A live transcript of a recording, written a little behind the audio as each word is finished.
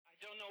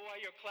while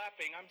you're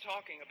clapping, I'm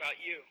talking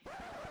about you.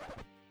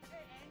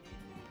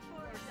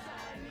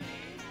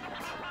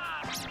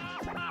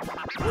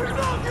 We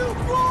love you,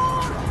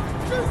 Lord!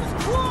 Jesus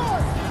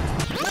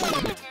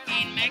Christ!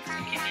 In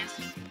Mexican.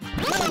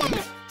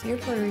 You're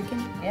Puerto Rican?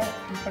 Yeah,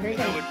 I'm Puerto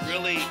Rican. I would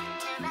really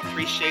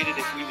appreciate it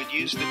if we would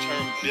use the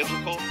term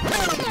biblical.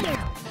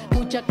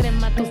 Mucha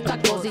crema tus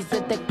tacos y se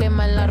te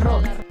quema el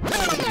arroz.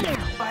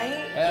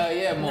 Hell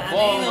yeah,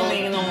 mofongo.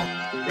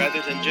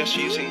 Rather than just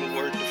using the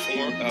word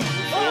reform.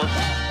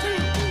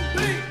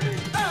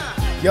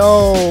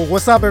 Yo,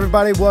 what's up,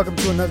 everybody? Welcome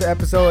to another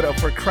episode of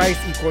For Christ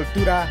y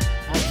Cultura.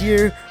 I'm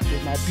here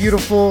with my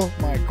beautiful,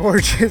 my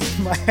gorgeous,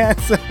 my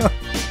handsome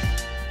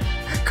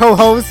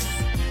co-host.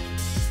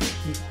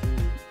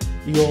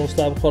 You gonna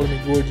stop calling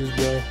me gorgeous,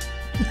 bro?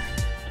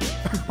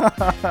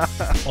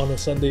 On a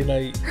Sunday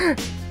night.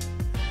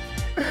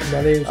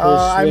 My name's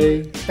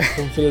Josue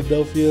from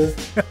Philadelphia.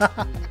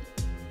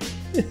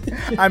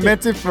 I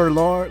meant it for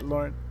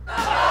Lauren.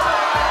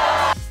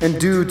 And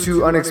due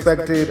to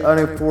unexpected,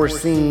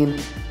 unforeseen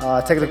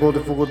technical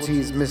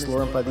difficulties, Miss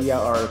Lauren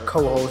Padilla, our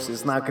co-host,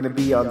 is not going to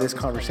be on this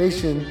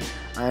conversation.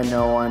 I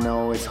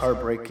know, it's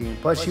heartbreaking,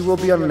 but she will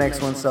be on the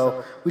next one.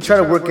 So we try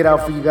to work it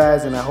out for you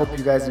guys, and I hope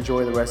you guys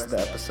enjoy the rest of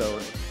the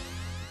episode.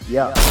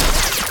 Yeah.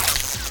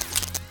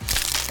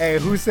 Hey,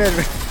 who said?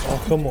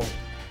 Oh, come on.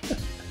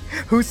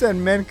 Who said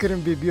men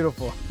couldn't be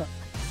beautiful?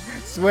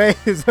 Sway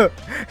is true.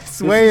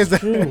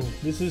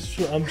 This is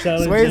true. I'm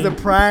challenging. Sway is a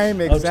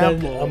prime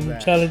example.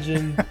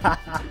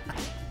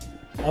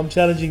 I'm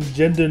challenging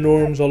gender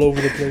norms all over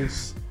the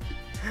place.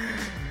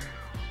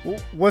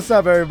 What's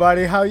up,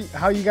 everybody? How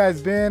you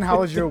guys been? How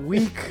was your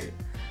week?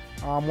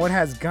 What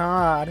has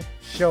God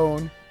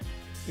shown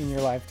in your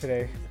life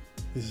today?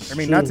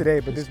 Not today,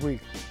 but this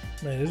week.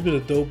 Man, it's been a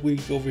dope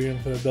week over here in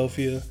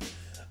Philadelphia.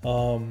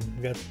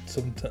 Got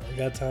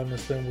time to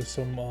spend with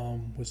some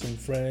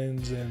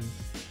friends and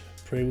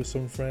pray with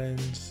some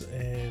friends,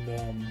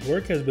 and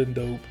work has been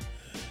dope.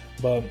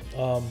 But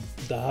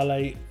the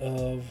highlight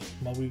of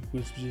my week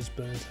was just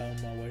spending time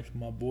with my wife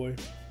and my boy.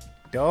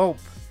 Dope.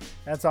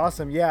 That's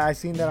awesome. Yeah, I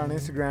seen that on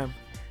Instagram.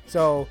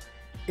 So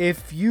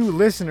if you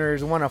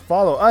listeners want to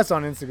follow us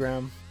on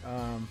Instagram,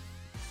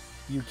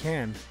 you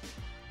can,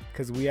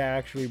 because we are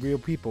actually real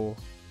people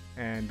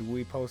and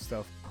we post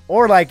stuff.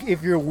 Or like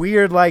if you're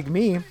weird like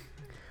me,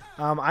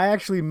 I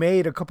actually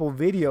made a couple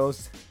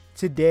videos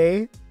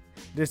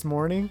this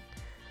morning,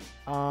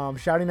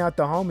 shouting out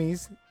the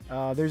homies.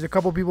 There's a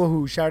couple people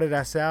who shouted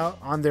us out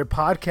on their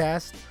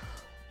podcast,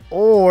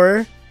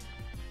 or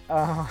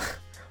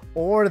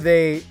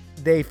they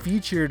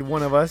featured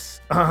one of us,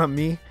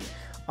 me,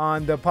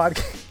 on the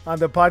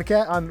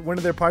podcast on one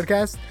of their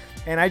podcasts,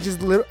 and I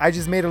just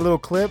made a little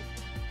clip,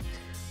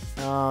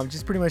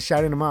 just pretty much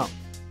shouting them out.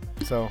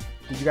 So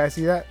did you guys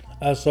see that?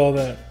 I saw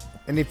that.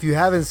 And if you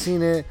haven't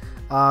seen it,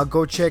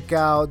 go check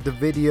out the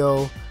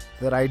video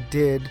that I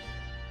did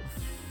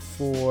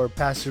for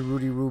Pastor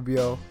Rudy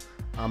Rubio.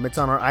 It's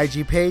on our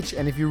IG page,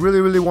 and if you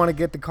really, really want to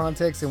get the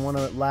context and want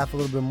to laugh a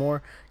little bit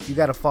more, you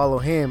got to follow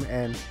him,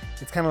 and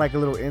it's kind of like a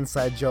little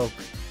inside joke.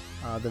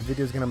 The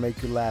video is going to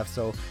make you laugh.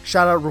 So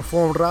shout out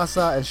Reform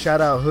Raza and shout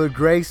out Hood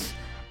Grace.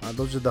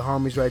 Those are the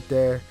homies right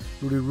there.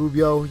 Rudy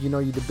Rubio, you know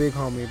you're the big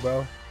homie,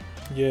 bro.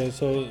 Yeah,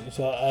 so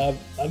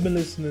I've been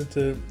listening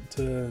to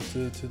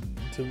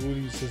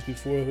Rudy since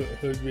before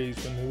Hood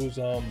Grace, when he was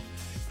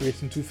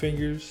Grace and Two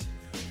Fingers.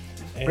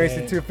 Grace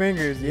and Two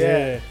Fingers,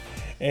 yeah.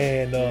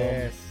 And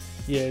yes.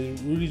 Yeah,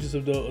 Rudy's just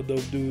a dope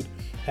dude.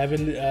 I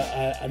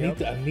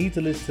need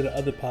to listen to the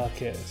other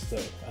podcasts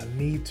though. I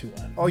need to.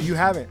 You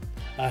haven't?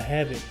 I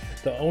haven't.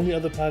 The only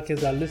other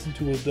podcast I listened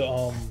to was the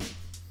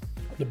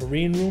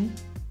Berean Room.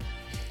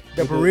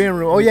 The Berean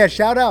Room. Oh yeah,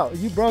 shout out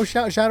you, bro.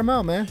 Shout him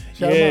out, man.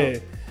 Shout him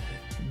out.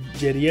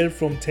 Jediel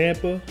from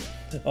Tampa.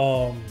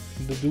 The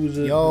dude's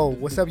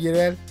what's up,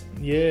 Jediel?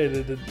 Yeah,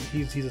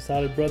 he's a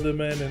solid brother,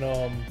 man,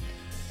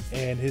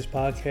 and his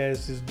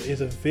podcast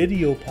is a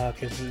video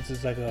podcast. It's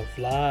just like a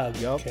vlog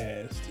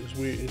cast. It's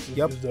weird. It's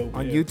dope.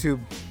 On YouTube.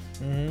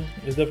 Mm-hmm.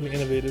 It's definitely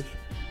innovative.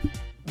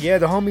 Yeah,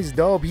 the homie's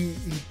dope. He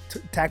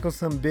tackles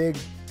some big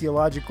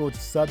theological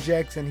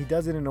subjects, and he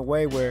does it in a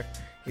way where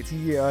it's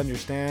easy to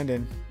understand.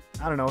 And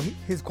I don't know,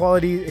 his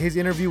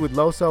interview with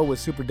Loso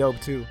was super dope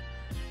too.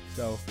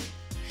 So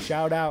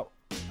shout out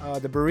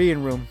the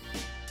Berean Room.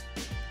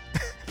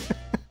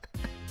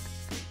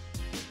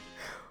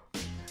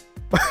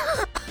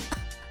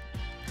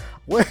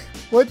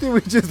 What did we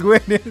just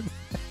witness?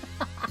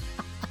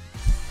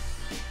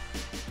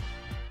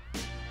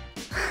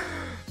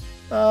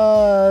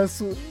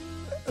 So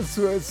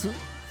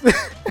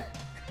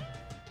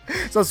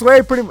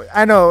Sway pretty much,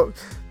 I know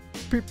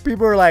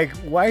people are like,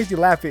 why is he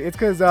laughing? It's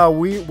because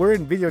we're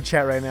in video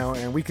chat right now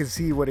and we can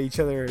see what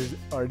each other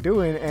are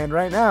doing, and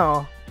right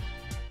now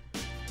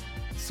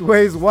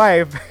Sway's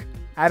wife,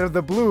 out of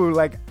the blue,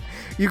 like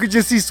you could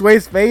just see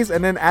Sway's face,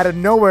 and then out of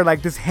nowhere,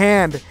 like this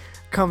hand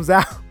comes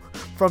out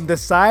from the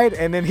side,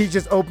 and then he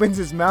just opens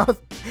his mouth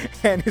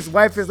and his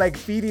wife is like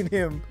feeding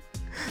him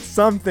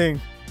something.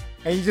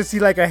 and you just see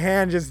like a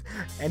hand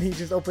and he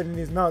just opening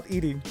his mouth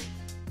eating.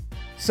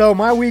 So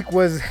my week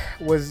was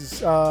kind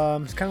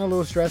of a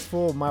little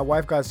stressful. My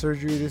wife got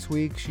surgery this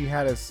week. She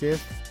had a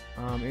cyst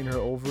in her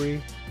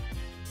ovary,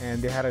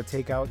 and they had to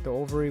take out the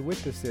ovary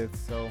with the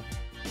cyst. So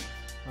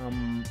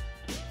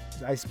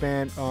I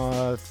spent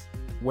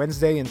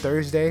Wednesday and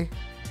Thursday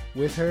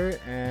with her,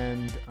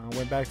 and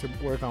went back to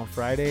work on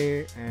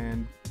Friday,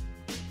 and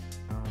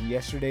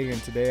yesterday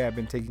and today I've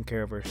been taking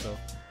care of her.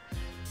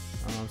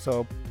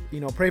 So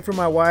pray for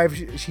my wife.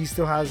 She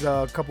still has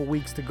a couple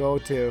weeks to go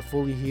to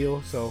fully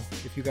heal, so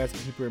if you guys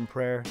can keep her in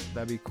prayer,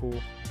 that'd be cool.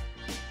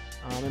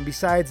 And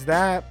besides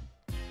that,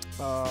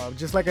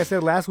 just like I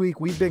said last week,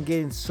 we've been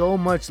getting so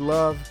much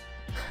love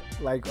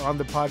like on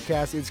the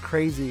podcast. It's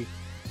crazy.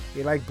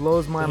 It like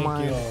blows my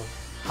mind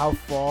how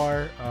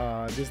far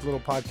this little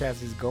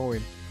podcast is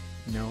going.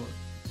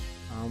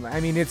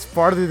 It's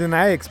farther than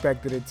I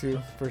expected it to,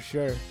 for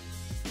sure.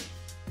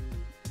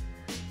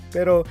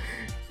 Pero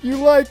you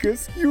like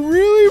us. You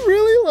really,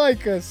 really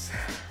like us.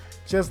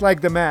 Just like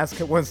The Mask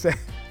at one said.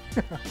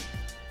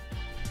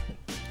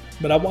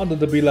 But I wanted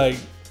to be like,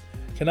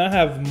 can I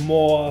have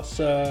more,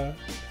 sir?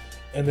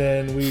 And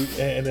then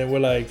we're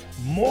like,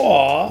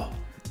 more?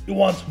 You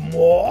want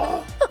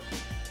more?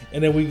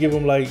 And then we give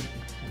them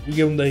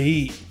the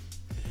heat.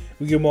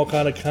 We give them all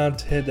kind of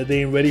content that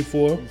they ain't ready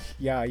for.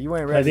 Yeah, you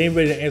ain't ready. Like, they ain't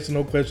ready to answer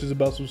no questions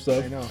about some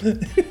stuff. I know.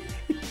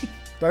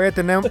 Todavía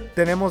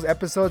tenemos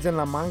episodes en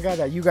la manga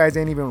that you guys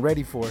ain't even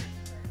ready for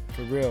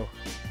real.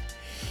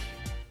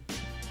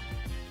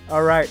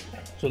 All right.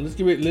 So let's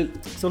get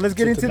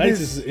into this.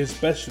 This is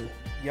special.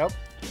 Yep,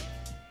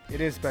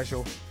 it is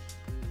special.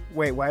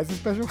 Wait, why is it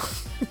special?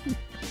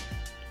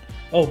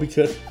 Oh,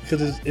 because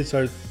it's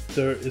our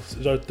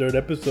third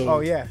episode.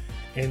 Oh yeah.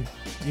 And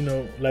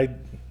like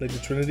the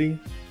Trinity.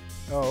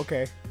 Oh,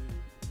 okay.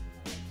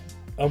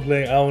 I'm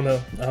playing.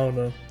 I don't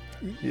know.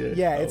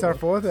 Yeah, it's our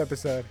fourth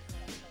episode.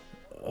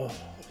 Oh.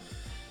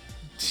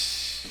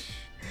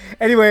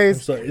 Anyways,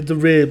 I'm sorry. It's the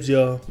ribs,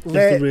 y'all. It's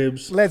the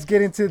ribs. Let's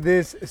get into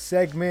this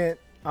segment.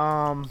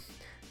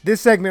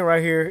 This segment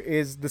right here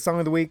is the song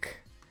of the week.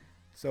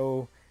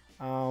 So,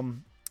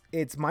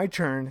 it's my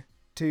turn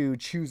to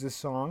choose a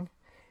song,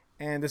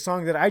 and the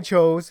song that I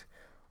chose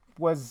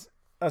was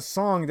a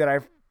song that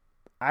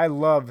I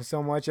love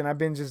so much, and I've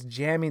been just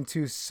jamming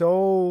to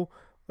so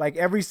like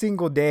every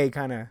single day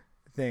kind of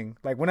thing.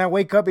 Like when I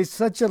wake up, it's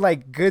such a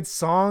like good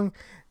song,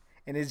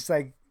 and it's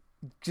like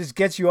just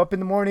gets you up in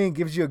the morning,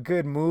 gives you a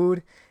good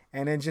mood,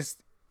 and then just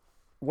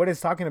what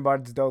it's talking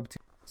about is dope too.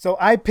 So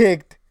I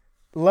picked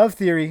Love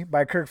Theory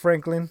by Kirk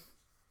Franklin.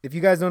 If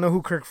you guys don't know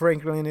who Kirk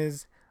Franklin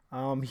is,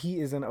 he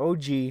is an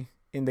OG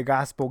in the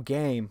gospel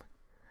game.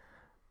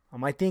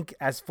 I think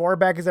as far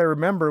back as I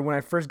remember, when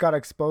I first got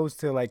exposed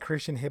to like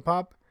Christian hip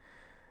hop,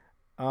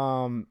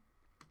 I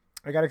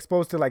got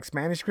exposed to like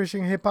Spanish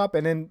Christian hip hop,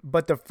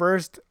 but the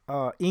first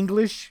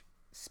English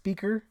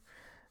speaker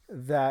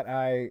that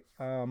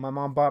my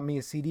mom bought me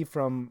a CD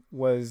from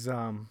was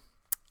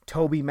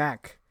Toby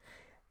Mac,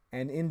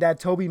 and in that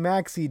Toby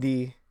Mac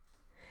CD,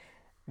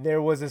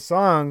 there was a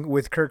song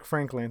with Kirk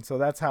Franklin. So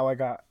that's how I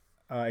got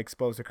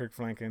exposed to Kirk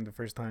Franklin the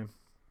first time.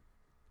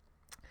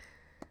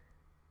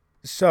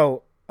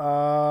 So,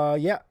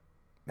 yeah.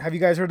 Have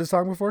you guys heard the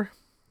song before?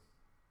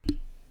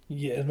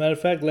 Yeah, as a matter of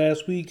fact, during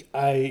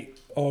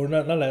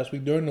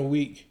the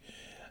week,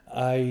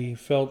 I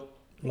felt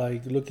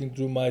like looking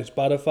through my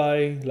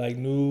Spotify, like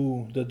the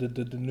new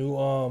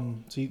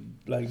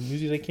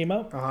music that came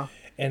out,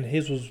 and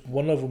his was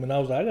one of them, and I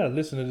was like, I gotta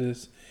listen to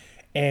this.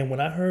 And when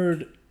I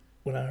heard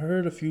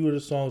a few of the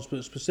songs,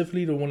 but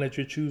specifically the one that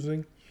you're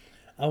choosing,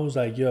 I was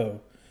like, yo,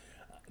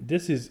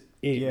 this is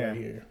it right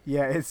here.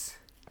 Yeah, it's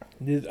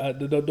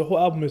the whole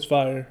album is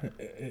fire.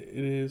 It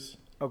is.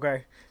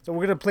 Okay, so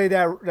we're gonna play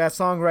that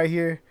song right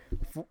here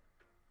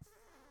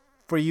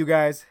for you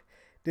guys.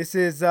 This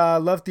is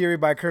Love Theory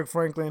by Kirk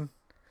Franklin.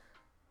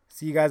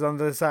 See you guys on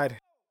the other side.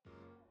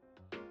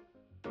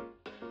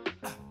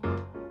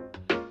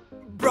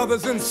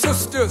 Brothers and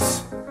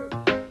sisters,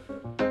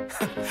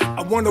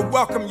 I want to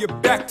welcome you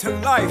back to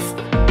life.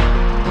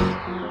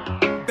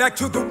 Back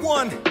to the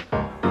one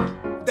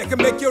that can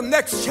make your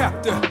next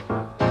chapter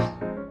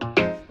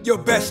your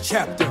best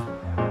chapter.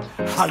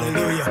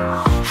 Hallelujah.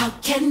 How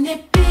can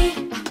it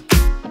be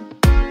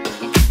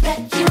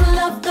that you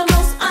love the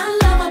most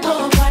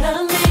unlovable part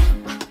of me?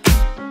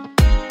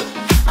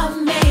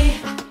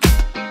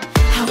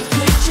 How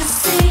could you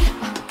see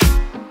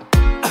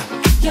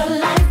your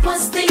life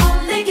was the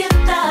only gift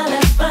I'll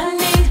ever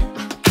need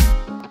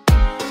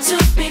to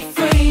be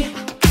free?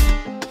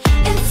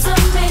 It's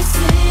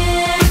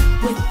amazing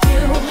with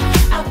you.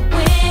 I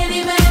win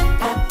even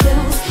if I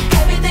lose.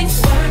 Everything's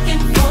working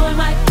for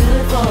my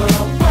good for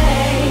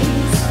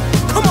always.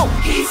 Come on.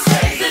 He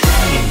saves the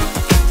day.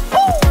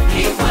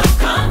 He will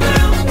come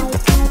through.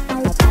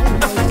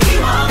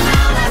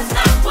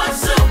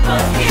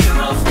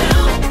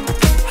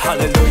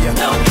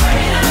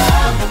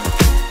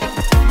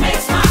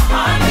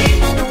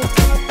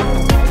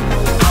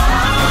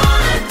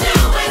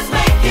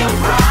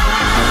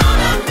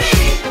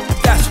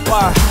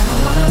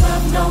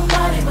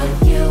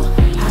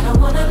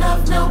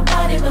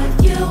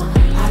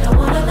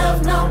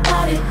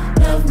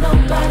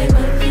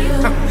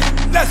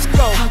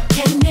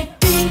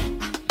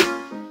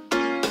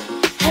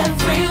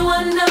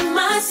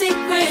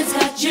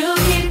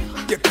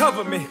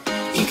 cover me.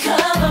 You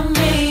cover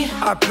me.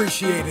 I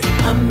appreciate it.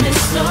 A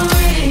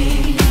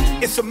mystery.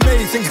 It's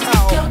amazing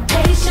how Your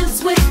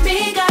patience with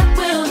me, God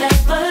will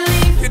never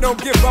leave. you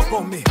don't give up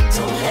on me.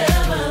 Don't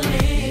ever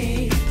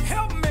leave.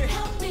 Help me.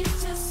 Help me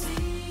to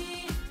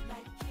see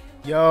like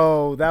you.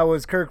 Yo, that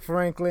was Kirk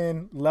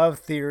Franklin, Love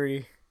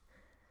Theory.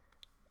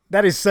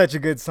 That is such a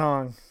good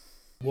song.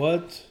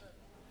 What?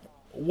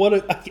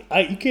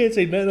 You can't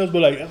say nothing else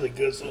but like, that's a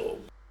good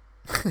song.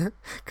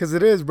 Because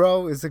it is,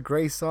 bro. It's a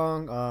great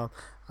song.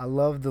 I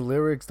love the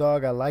lyrics,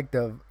 dog. I like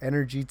the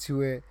energy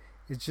to it.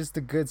 It's just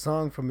a good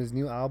song from his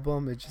new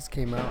album. It just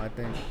came out, I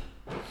think.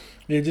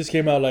 It just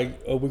came out like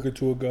a week or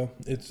two ago.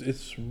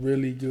 It's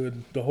really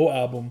good. The whole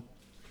album.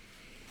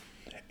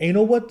 And you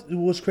know what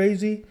was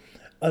crazy?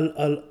 A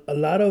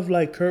lot of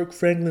like Kirk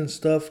Franklin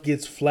stuff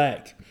gets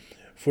flack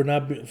for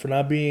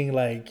not being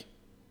like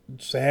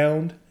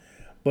sound.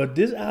 But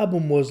this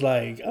album was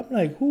like, I'm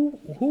like, who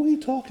he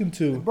talking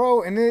to?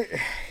 Bro, and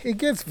it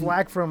gets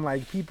flack from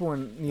like people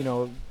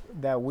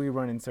that we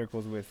run in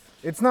circles with.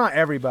 It's not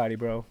everybody,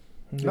 bro.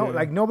 No, Yeah.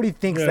 like nobody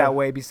thinks Yeah. that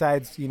way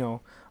besides,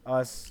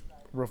 us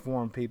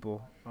reformed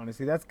people.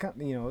 Honestly, that's that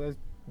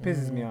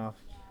pisses me off.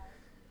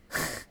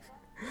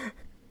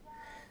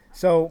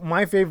 So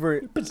my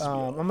favorite,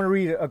 I'm gonna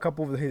read a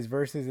couple of his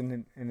verses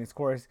in his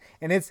chorus,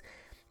 and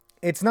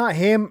it's not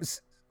him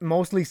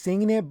mostly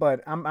singing it,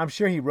 but I'm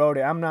sure he wrote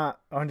it. I'm not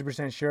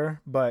 100% sure,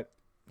 but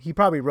he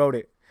probably wrote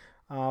it.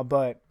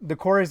 But the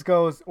chorus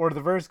goes, or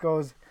the verse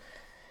goes,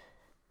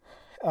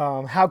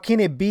 how can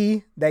it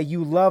be that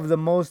you love the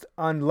most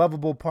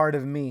unlovable part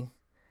of me?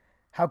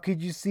 How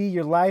could you see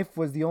your life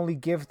was the only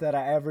gift that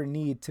I ever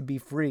need to be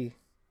free?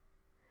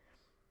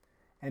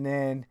 And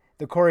then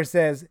the chorus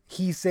says,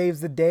 he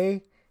saves the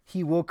day,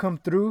 he will come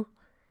through,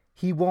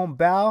 he won't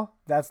bow,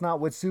 that's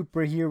not what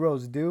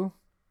superheroes do.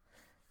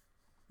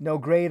 No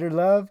greater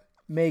love,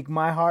 make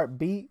my heart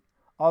beat,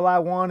 all I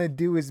want to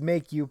do is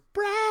make you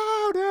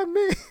proud of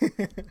me.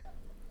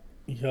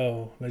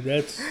 Yo, like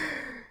that's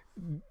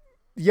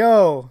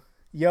Yo,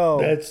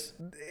 that's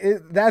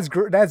that's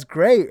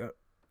great.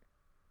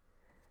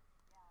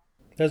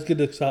 that's good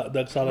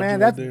doxology Man, right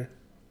that's- there.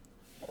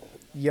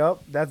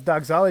 Yup, that's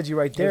doxology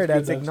right there. That's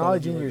good That's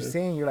acknowledging doxology right your there.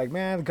 sin. You're like,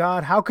 man,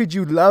 God, how could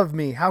you love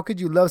me? How could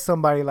you love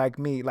somebody like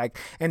me? Like,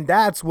 and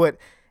that's what,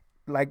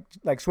 like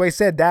Sway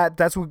said,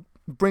 that's what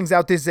brings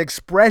out this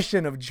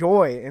expression of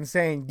joy and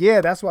saying,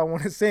 yeah, that's what I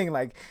want to sing.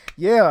 Like,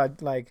 yeah,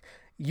 like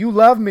you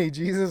love me,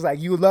 Jesus. Like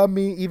you love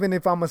me even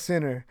if I'm a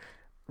sinner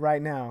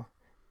right now.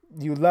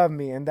 You love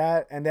me, and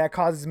that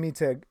causes me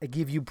to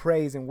give you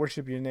praise and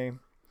worship your name.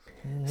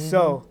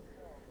 So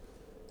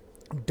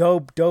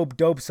dope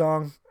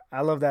song. I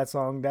love that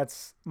song.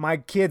 My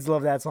kids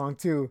love that song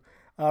too.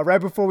 Right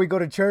before we go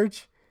to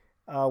church,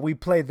 we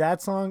play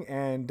that song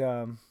and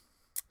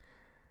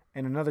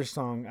another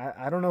song.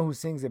 I don't know who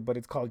sings it, but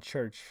it's called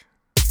Church.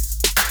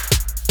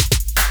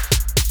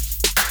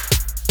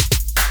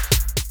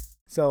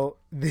 So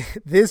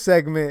this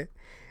segment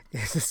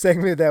is a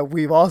segment that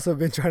we've also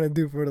been trying to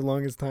do for the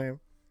longest time.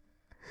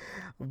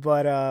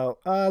 But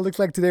looks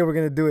like today we're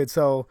gonna do it.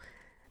 So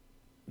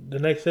The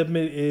next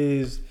segment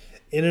is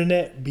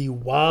Internet Be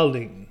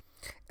Wilding.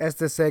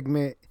 Esta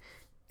segment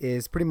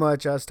is pretty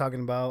much us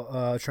talking about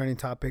a trending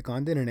topic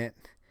on the internet.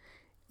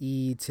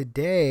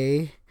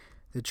 Today,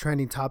 the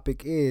trending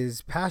topic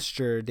is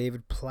Pastor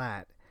David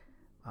Platt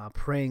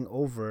praying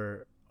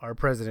over our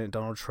president,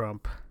 Donald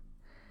Trump.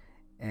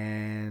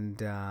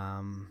 And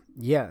and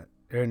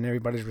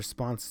everybody's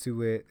response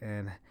to it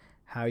and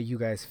how you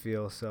guys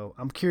feel. So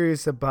I'm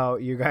curious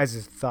about your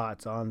guys'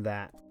 thoughts on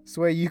that.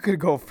 Sway, you could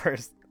go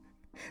first.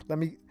 Let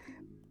me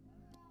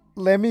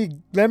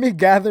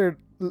gather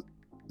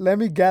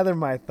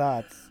my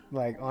thoughts.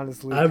 Like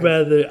honestly, I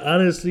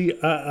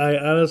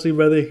honestly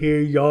rather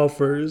hear y'all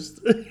first.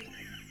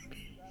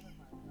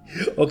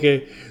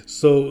 Okay,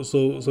 so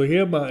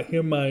here my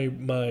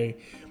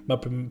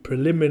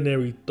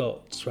preliminary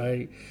thoughts,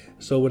 right?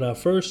 So when I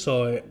first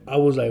saw it, I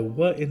was like,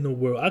 "What in the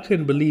world?" I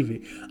couldn't believe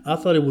it. I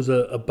thought it was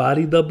a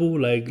body double,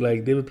 like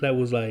David Platt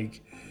was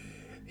like,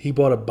 he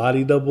bought a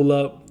body double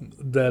up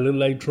that looked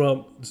like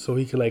Trump, so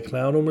he could like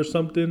clown him or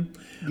something.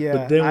 Yeah,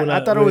 but then when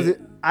I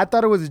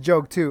thought it was a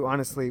joke too.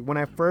 Honestly, when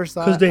I first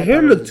saw it, because the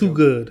hair looked too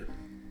good.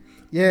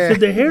 Yeah, So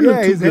the hair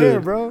looked too his hair,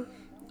 good. bro.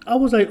 I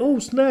was like, "Oh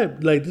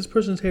snap!" Like this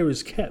person's hair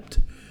is kept,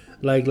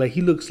 like he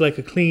looks like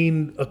a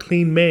clean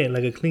man,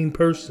 like a clean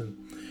person,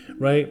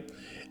 right?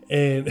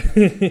 And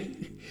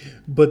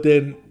but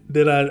then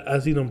I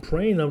seen him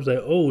praying. I was like,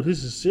 "Oh,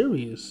 this is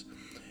serious."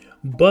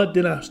 But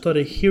then I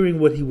started hearing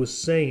what he was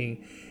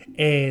saying,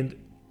 and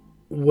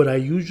what I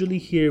usually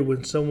hear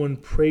when someone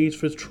prays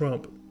for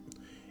Trump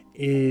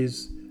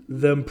is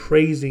them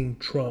praising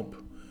Trump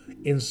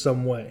in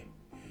some way,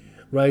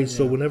 right?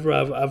 So whenever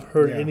I've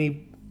heard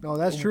any. No,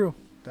 that's true.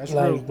 That's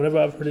Like true. whenever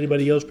I've heard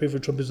anybody else pray for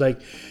Trump, it's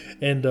like,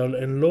 and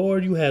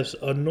Lord, you have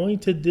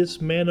anointed this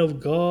man of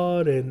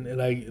God, and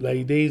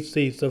like they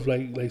say stuff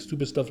like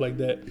stupid stuff like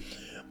that.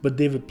 But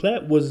David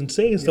Platt wasn't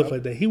saying stuff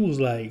like that. He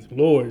was like,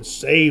 Lord,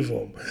 save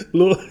him,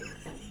 Lord.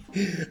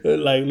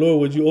 Like,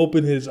 Lord, would you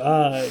open his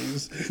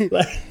eyes?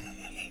 Like,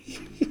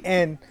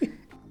 and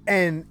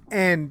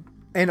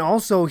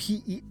also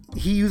he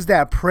used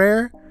that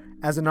prayer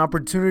as an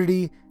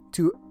opportunity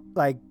to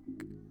like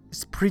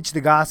preach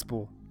the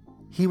gospel.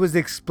 He was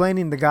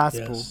explaining the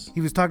gospel. Yes.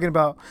 He was talking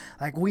about,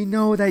 like, we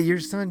know that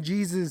your son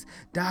Jesus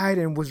died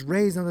and was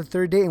raised on the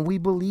third day, and we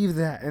believe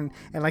that. And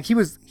like he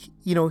was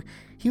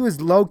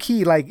low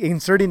key like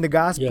inserting the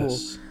gospel.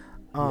 Yes.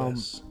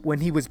 Yes.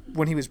 When he was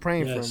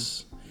praying for him.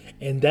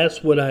 And that's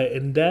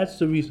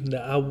the reason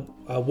that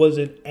I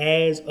wasn't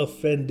as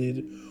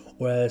offended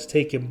or as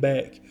taken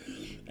back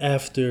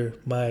after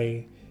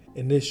my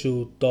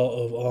initial thought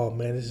of, oh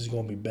man, this is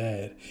gonna be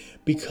bad,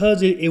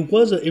 because in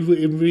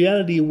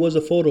reality it was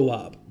a photo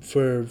op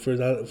for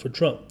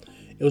Trump.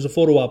 It was a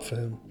photo op for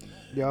him.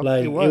 Yeah,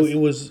 like it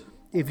was.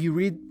 If you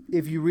read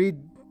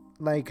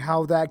like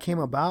how that came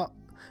about,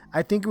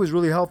 I think it was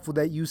really helpful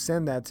that you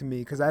send that to me,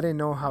 because I didn't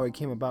know how it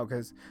came about.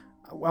 Because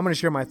I'm gonna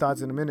share my thoughts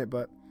in a minute,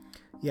 but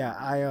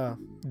yeah,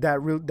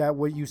 that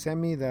what you sent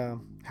me, the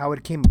how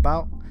it came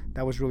about,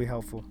 that was really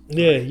helpful.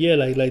 Yeah,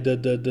 like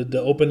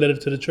the open letter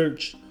to the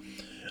church.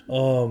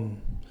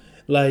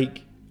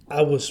 Like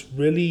I was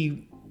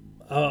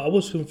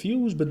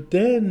confused, but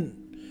then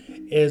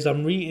as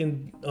I'm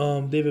reading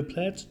David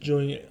Platt's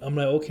joint, I'm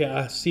like, okay,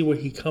 I see where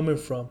he's coming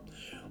from.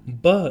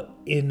 But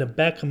in the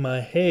back of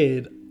my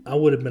head, I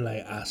would have been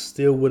like, I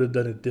still would have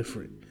done it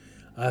different.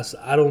 I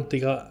don't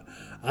think I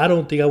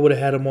would have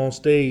had him on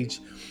stage.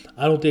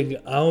 I don't think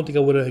I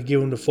would have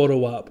given him the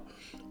photo op,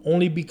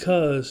 only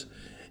because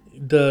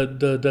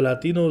the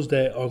Latinos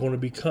that are going to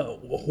become,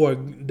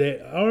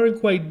 that aren't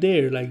quite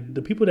there, like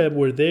the people that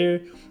were there,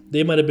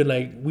 they might have been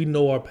like, we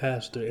know our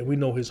pastor and we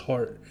know his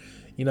heart,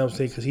 you know what I'm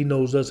saying, because he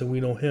knows us and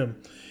we know him,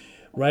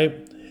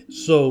 right?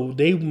 So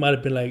they might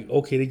have been like,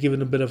 okay, they're giving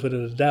the benefit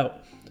of the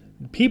doubt.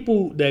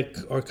 People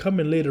that are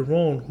coming later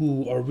on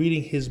who are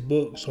reading his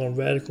books on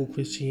radical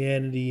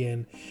Christianity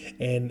and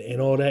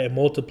all that, and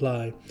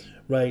Multiply,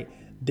 right?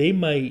 They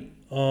might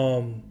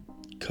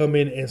come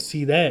in and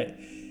see that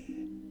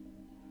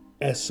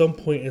at some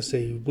point and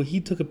say, well,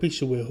 he took a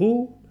picture with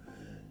who?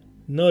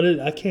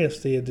 No, I can't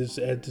stay at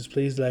this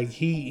place. Like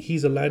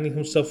he's aligning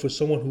himself with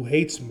someone who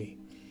hates me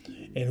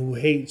and who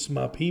hates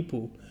my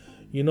people.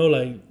 You know,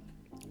 like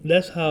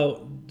that's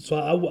how. So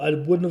I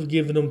wouldn't have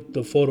given him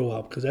the photo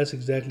op, because that's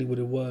exactly what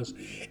it was,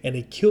 and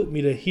it killed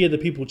me to hear the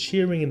people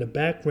cheering in the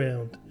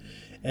background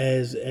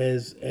as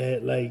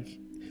like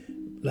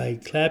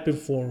clapping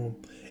for him.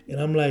 And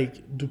I'm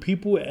like,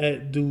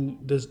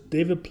 does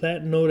David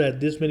Platt know that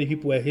this many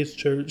people at his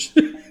church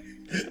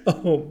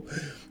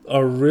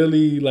are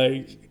really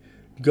like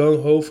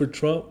gung ho for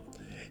Trump?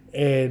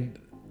 And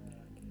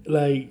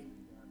like,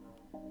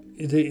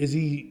 is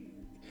he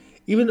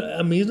even?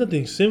 I mean, there's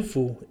nothing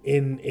sinful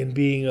in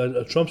being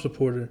a Trump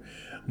supporter,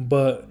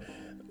 but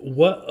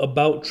what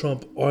about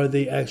Trump are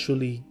they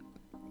actually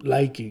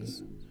liking?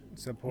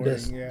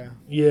 Supporting,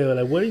 yeah.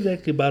 Like, what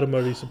exactly about him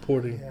are they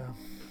supporting?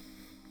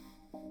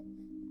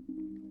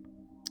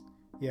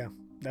 Yeah,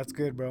 that's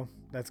good, bro.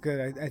 That's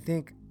good. I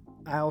think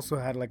I also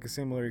had like a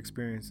similar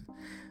experience.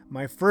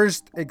 My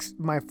first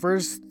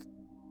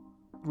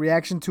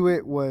reaction to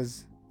it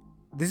was,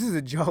 this is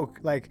a joke.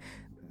 Like,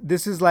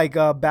 this is like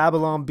a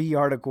Babylon Bee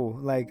article.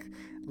 Like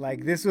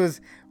this was,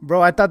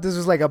 bro, I thought this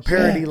was like a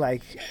parody,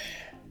 like,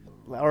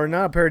 or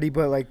not a parody,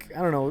 but like,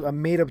 I don't know, a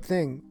made up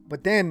thing.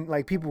 But then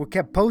like people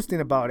kept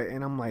posting about it,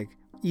 and I'm like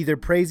either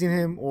praising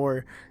him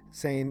or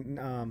saying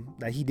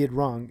that he did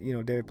wrong. You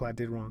know, David Platt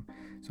did wrong.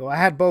 So I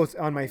had both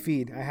on my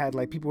feed. I had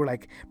like people were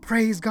like,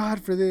 praise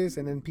God for this,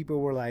 and then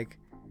people were like,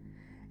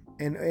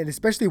 and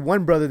especially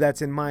one brother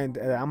that's in mind.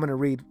 I'm gonna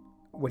read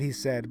what he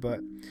said, but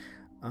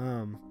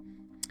I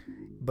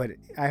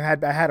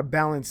had a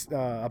balanced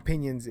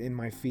opinions in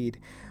my feed.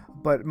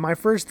 But my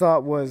first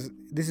thought was,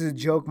 this is a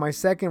joke. My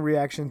second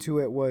reaction to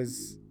it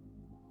was,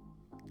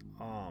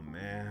 oh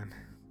man,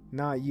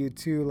 not you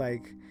too,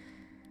 like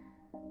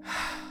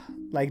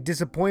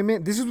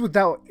disappointment. This is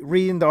without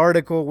reading the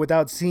article,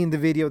 without seeing the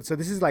video. So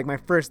this is like my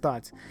first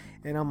thoughts.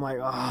 And I'm like,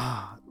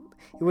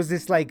 it was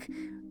this like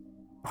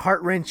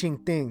heart-wrenching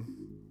thing.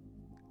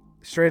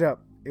 Straight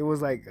up. It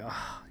was like,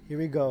 here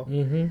we go.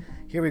 Mm-hmm.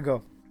 Here we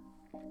go.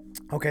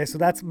 Okay, so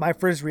that's my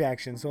first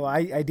reaction. So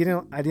I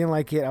didn't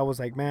like it. I was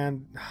like,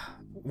 man,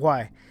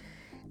 why?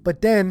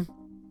 But then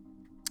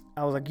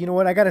I was like, you know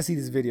what? I gotta see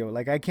this video.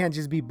 Like, I can't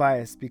just be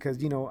biased,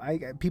 because, you know,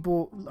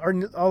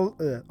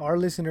 our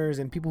listeners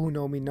and people who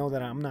know me know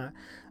that I'm not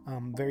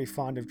very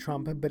fond of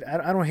Trump. But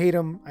I don't hate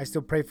him. I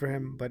still pray for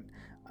him. But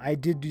I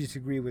did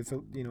disagree with,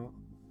 you know,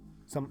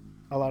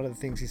 a lot of the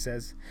things he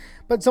says.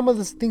 But some of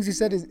the things he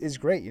said is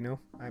great. You know,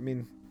 I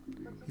mean,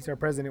 he's our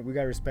president. We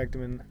gotta respect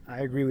him, and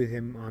I agree with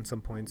him on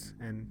some points,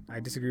 and I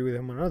disagree with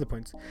him on other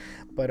points.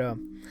 But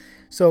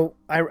so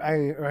I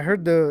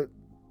heard I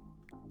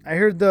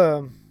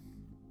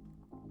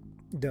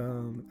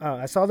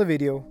saw the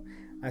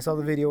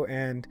video,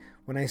 and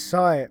when I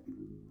saw it,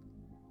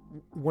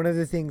 one of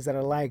the things that I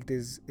liked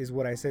is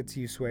what I said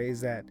to you, Sway,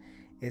 is that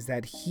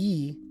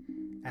he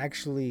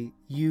actually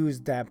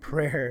used that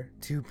prayer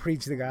to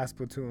preach the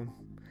gospel to him.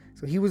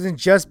 So he wasn't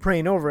just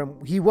praying over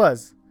him, he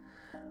was.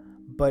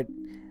 But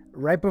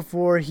right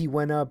before he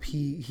went up,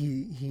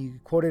 he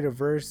quoted a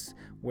verse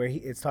where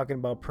it's talking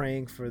about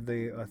praying for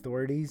the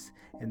authorities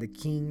and the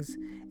kings,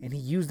 and he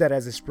used that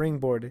as a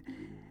springboard.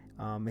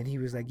 And he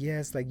was like,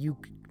 yes, like you,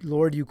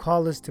 Lord, you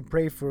call us to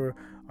pray for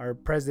our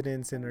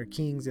presidents and our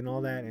kings and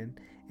all that.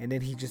 And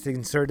then he just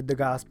inserted the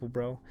gospel,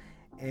 bro.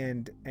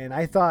 And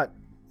I thought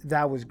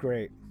that was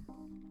great.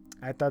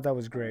 I thought that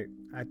was great.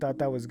 I thought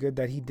that was good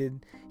that he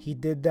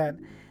did that.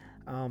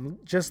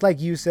 Just like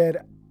you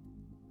said,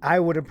 I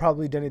would have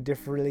probably done it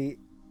differently.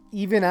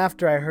 Even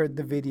after I heard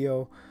the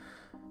video,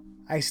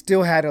 I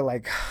still had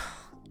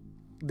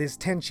this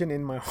tension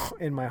in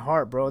my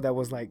heart, bro. That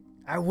was like,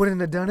 I wouldn't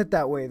have done it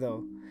that way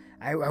though.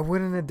 I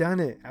wouldn't have done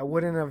it. I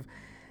wouldn't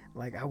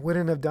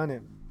have done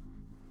it.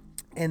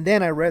 And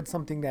then I read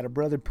something that a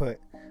brother put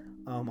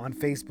on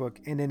Facebook,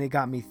 and then it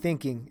got me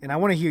thinking. And I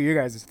want to hear your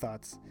guys'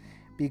 thoughts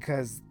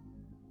because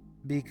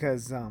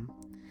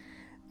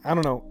I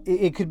don't know.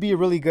 It could be a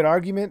really good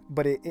argument,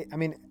 but I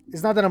mean,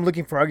 it's not that I'm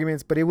looking for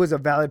arguments, but it was a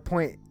valid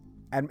point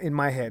in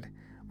my head,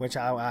 which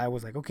I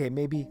was like, okay,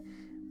 maybe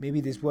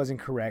this wasn't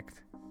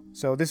correct.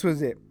 So this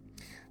was it.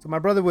 So my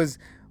brother was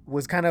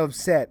kind of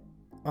upset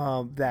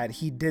that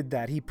he did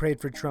that. He prayed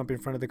for Trump in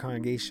front of the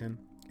congregation.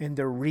 And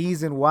the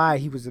reason why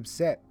he was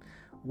upset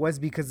was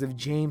because of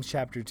James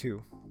chapter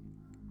 2.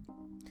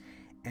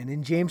 And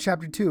in James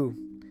chapter 2,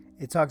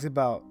 it talks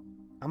about,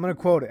 I'm going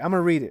to quote it. I'm going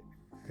to read it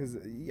because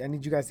I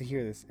need you guys to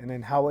hear this and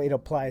then how it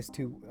applies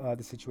to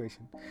the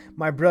situation.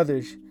 My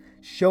brothers,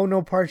 show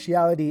no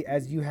partiality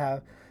as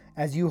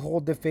you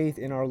hold the faith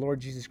in our Lord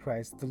Jesus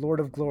Christ, the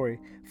Lord of glory.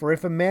 For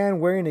if a man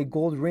wearing a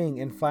gold ring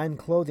and fine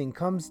clothing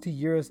comes to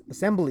your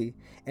assembly,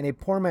 and a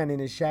poor man in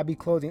his shabby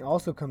clothing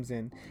also comes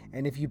in,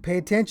 and if you pay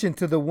attention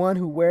to the one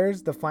who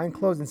wears the fine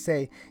clothes and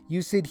say,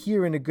 you sit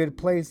here in a good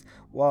place,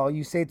 while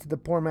you say to the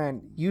poor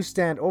man, you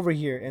stand over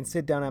here and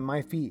sit down at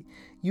my feet,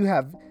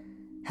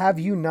 have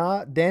you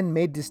not then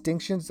made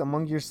distinctions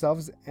among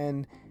yourselves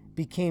and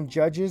became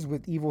judges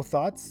with evil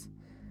thoughts?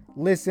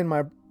 Listen,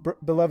 my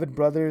beloved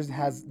brothers,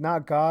 has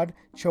not God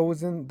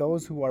chosen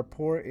those who are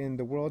poor in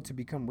the world to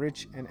become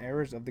rich and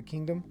heirs of the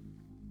kingdom?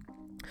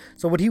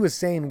 So what he was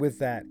saying with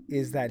that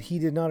is that he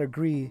did not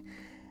agree.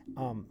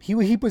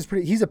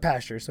 He's a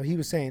pastor, so he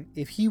was saying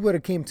if he would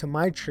have came to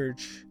my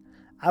church,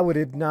 I would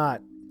have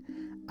not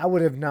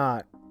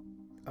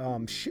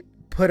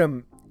put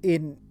him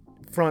in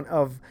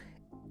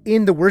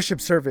the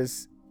worship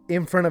service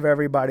in front of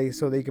everybody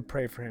so they could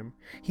pray for him.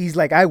 He's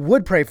like, I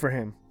would pray for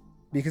him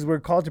because we're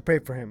called to pray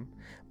for him.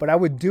 But I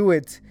would do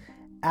it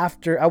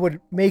after. I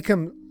would make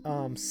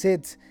him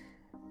sit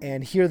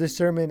and hear the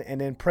sermon and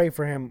then pray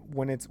for him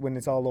when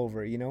it's all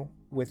over,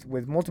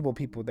 with multiple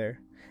people there.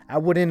 I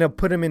wouldn't have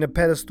put him in a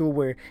pedestal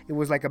where it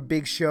was like a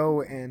big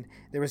show and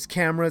there was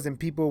cameras and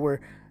people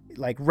were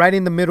like right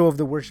in the middle of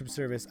the worship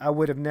service. I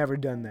would have never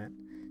done that.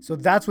 So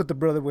that's what the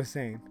brother was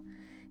saying.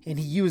 And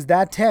he used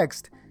that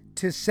text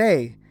to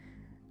say,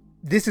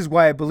 this is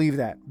why I believe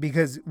that,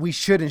 because we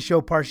shouldn't show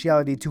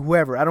partiality to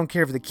whoever. I don't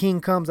care if the king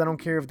comes. I don't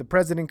care if the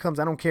president comes.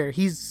 I don't care.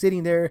 He's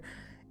sitting there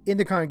in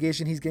the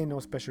congregation. He's getting no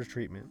special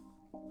treatment.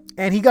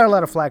 And he got a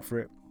lot of flack for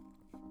it.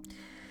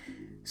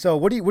 So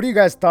what are you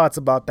guys' thoughts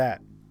about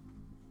that?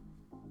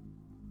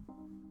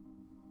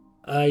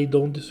 I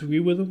don't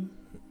disagree with him.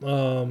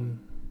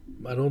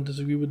 I don't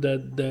disagree with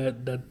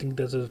that. I think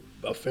that's a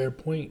fair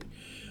point.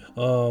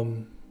 I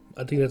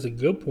think that's a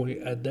good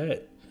point at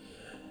that.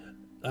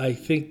 I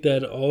think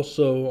that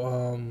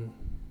also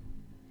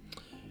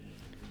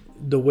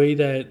the way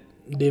that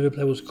David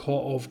Platt was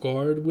caught off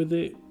guard with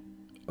it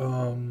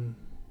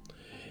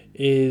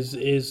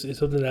is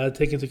something that I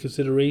take into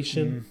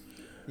consideration.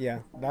 Yeah,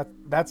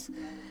 that's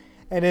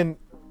and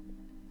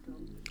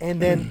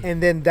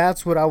then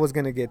that's what I was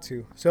gonna get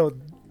to.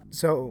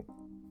 So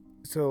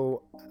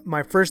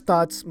my first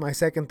thoughts, my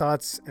second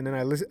thoughts, and then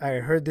I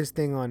heard this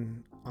thing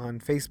on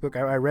Facebook.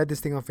 I read this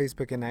thing on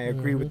Facebook, and I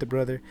agree with the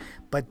brother.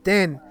 But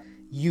then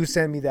you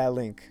sent me that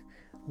link,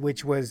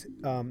 which was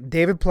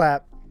David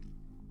Platt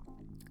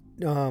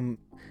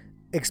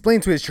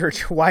explained to his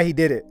church why he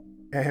did it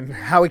and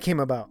how it came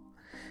about.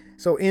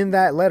 So in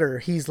that letter,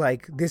 he's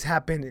like, this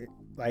happened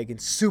like in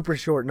super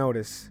short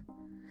notice.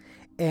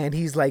 And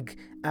he's like,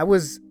 I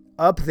was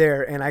up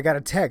there and I got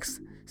a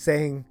text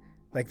saying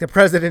like the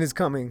president is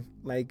coming.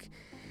 Like,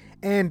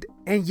 and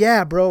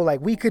yeah, bro,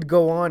 like we could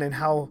go on and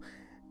how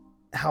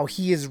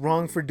he is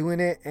wrong for doing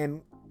it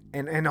and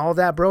all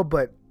that, bro.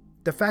 But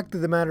the fact of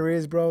the matter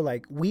is, bro,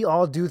 like we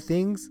all do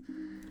things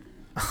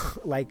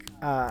like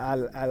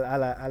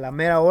a la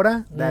mera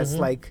hora that's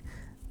like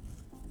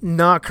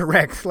not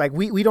correct. Like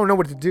we don't know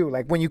what to do.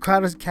 Like when you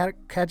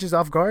catch us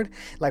off guard,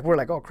 like we're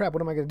like, oh crap,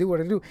 what am I gonna do? What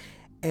do I do?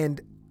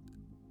 And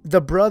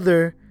the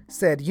brother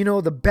said,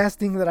 the best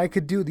thing that I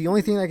could do, the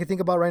only thing I could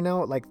think about right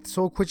now, like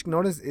so quick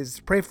notice,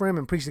 is pray for him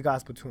and preach the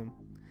gospel to him.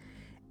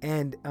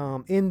 And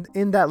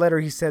in that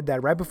letter, he said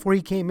that right before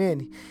he came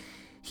in,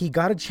 he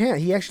got a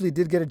chance. He actually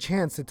did get a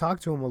chance to talk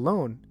to him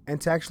alone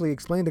and to actually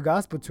explain the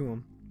gospel to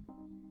him.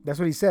 That's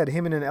what he said.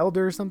 Him and an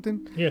elder or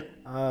something. Yeah.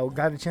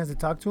 Got a chance to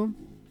talk to him.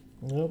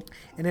 Yep.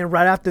 And then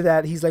right after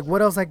that, he's like,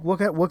 "What else? Like,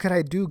 what could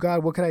I do,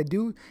 God? What could I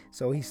do?"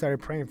 So he started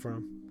praying for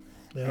him.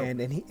 Yep.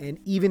 And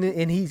he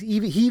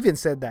even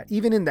said that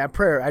even in that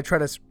prayer, I try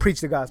to preach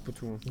the gospel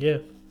to him. Yeah.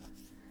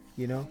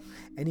 You know,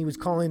 and he was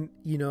calling,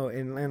 you know,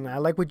 and I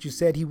like what you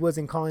said. He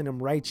wasn't calling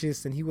him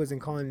righteous, and he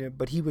wasn't calling him,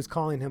 but he was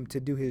calling him to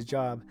do his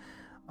job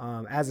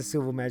as a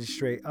civil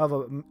magistrate of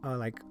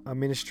a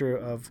minister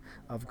of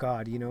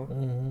God. You know,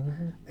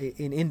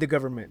 in the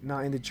government,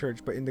 not in the church,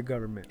 but in the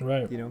government.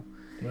 Right. You know.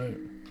 Right.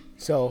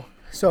 So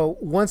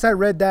once I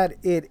read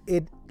that,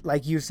 it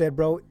like you said,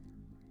 bro,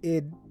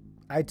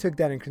 I took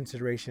that in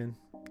consideration,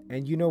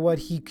 and you know what,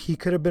 he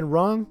could have been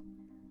wrong,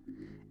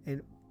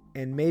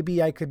 and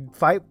maybe I could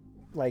fight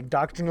like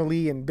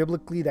doctrinally and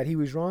biblically that he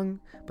was wrong,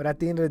 but at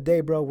the end of the day,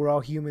 bro, we're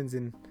all humans,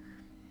 and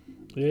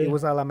it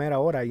was a la mera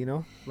hora, you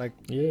know, like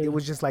it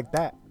was just like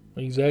that.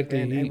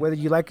 Exactly. And whether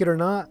you like it or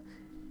not,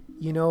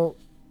 you know,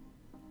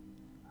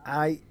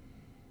 I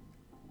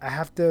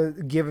have to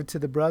give it to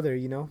the brother,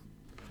 you know.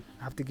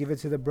 I have to give it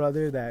to the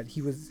brother that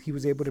he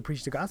was able to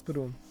preach the gospel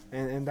to him,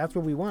 and that's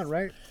what we want,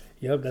 right?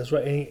 Yep, that's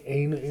right. Ain't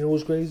you know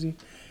what's crazy?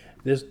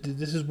 This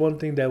is one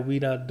thing that we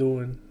not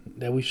doing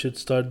that we should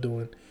start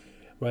doing,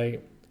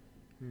 right?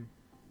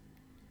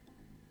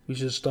 We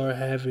should start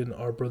having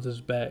our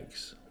brothers'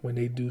 backs when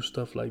they do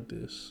stuff like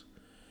this.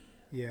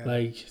 Yeah,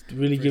 like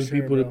really give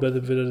people the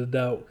benefit of the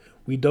doubt.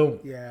 We don't.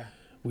 Yeah,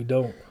 we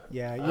don't.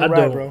 Yeah, you're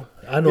right, bro.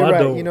 I know you're I right.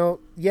 don't. You know,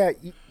 yeah.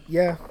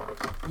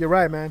 You're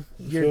right, man.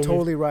 You're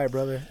totally right,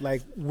 brother.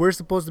 Like, we're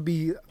supposed to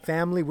be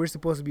family. We're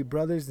supposed to be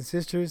brothers and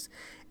sisters.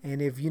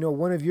 And if, you know,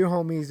 one of your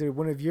homies or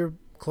one of your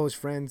close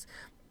friends,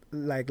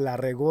 like, la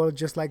regó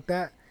just like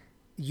that,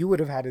 you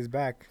would have had his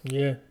back.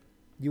 Yeah.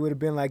 You would have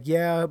been like,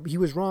 yeah, he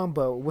was wrong,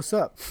 but what's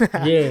up?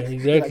 Yeah,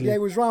 exactly. Like, yeah, he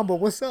was wrong, but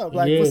what's up?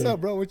 Like, what's up,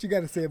 bro? What you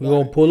got to say about it? We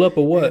gonna pull up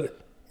or what?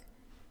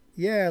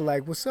 Yeah,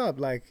 like, what's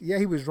up? Like, yeah,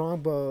 he was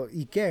wrong, but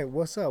 ¿y qué?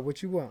 What's up?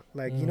 What you want?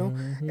 Like, you know?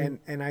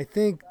 And I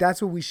think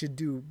that's what we should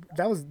do.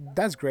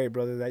 That's great,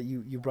 brother, that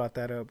you brought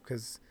that up,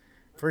 because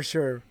for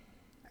sure,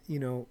 you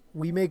know,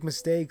 we make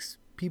mistakes.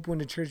 People in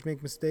the church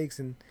make mistakes,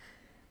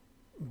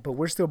 but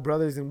we're still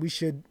brothers, and we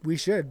should,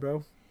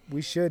 bro.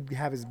 We should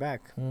have his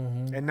back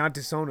and not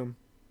disown him.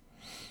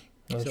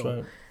 That's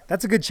right.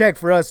 That's a good check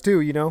for us too,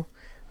 you know,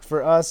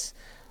 for us.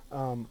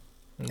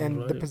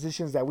 And the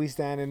positions that we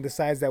stand and the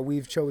sides that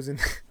we've chosen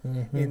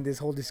in this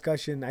whole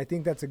discussion, I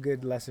think that's a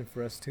good lesson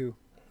for us too.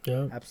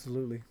 Yeah,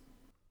 absolutely.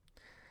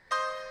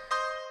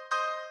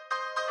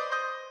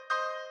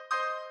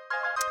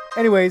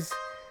 Anyways,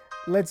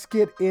 let's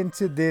get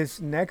into this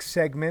next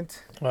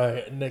segment. All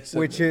right, next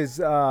segment. Which is,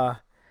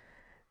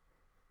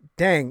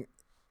 dang,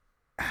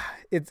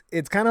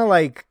 it's kind of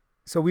like,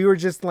 so we were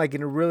just like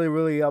in a really,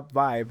 really up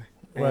vibe.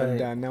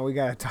 And now we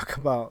got to talk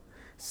about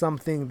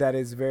something that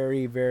is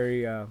very,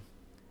 very,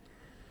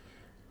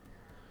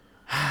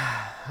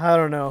 I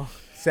don't know,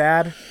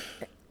 sad,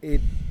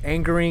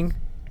 angering,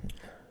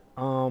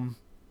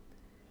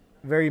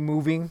 very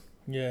moving.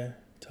 Yeah,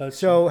 touching.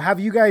 So have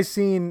you guys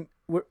seen,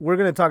 we're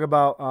going to talk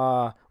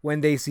about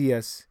When They See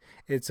Us.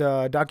 It's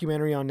a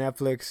documentary on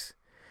Netflix.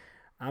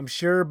 I'm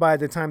sure by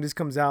the time this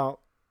comes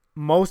out,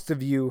 most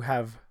of you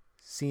have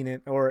seen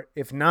it, or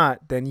if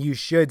not, then you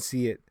should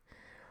see it.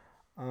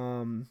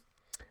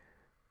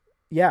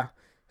 Yeah,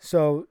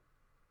 so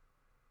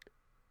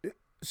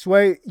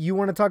Sway, you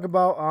want to talk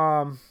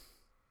about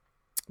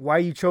why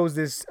you chose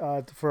this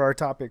for our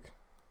topic?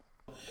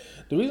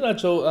 The reason I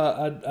chose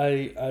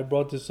I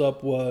brought this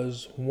up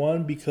was,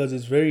 one, because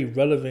it's very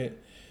relevant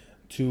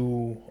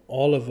to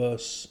all of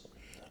us,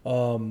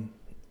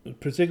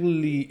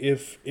 particularly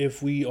if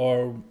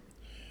we're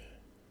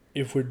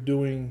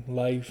doing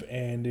life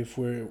and if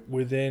we're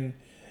within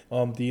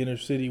the inner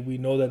city. We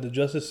know that the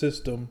justice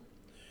system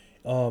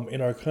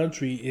in our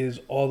country is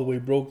all the way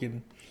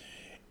broken,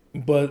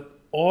 but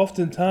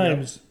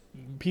oftentimes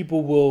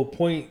people will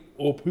point,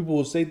 or people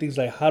will say things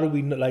like, how do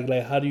we know, like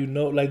how do you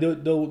know, like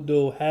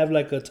they'll have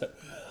like a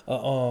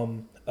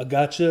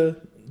gotcha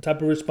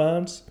type of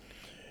response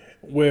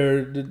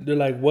where they're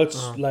like, what's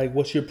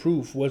your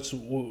proof? What's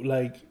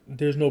like,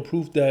 there's no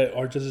proof that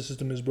our justice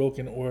system is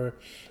broken, or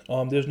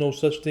there's no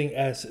such thing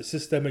as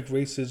systemic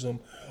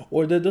racism,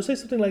 or they'll say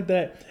something like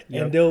that,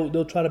 and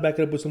they'll try to back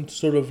it up with some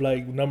sort of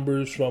like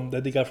numbers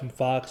that they got from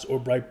Fox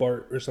or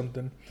Breitbart or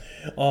something.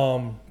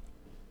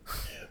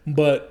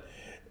 But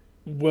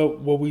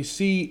what we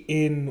see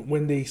in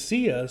When They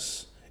See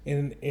Us,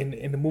 in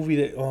the movie,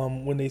 that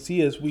When They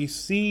See Us, we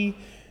see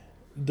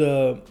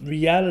the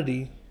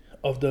reality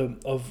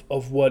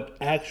of what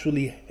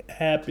actually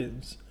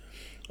happens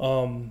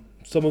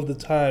some of the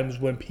times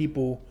when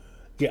people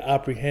get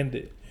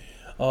apprehended.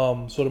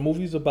 So the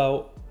movie's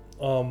about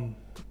 5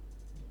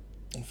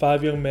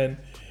 young men.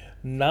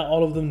 Not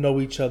all of them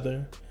know each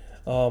other,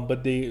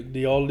 but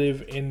they all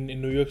live in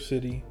New York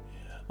City,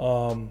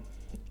 and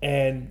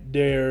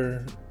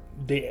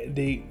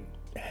they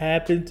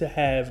happen to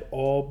have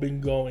all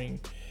been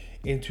going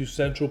into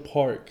Central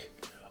Park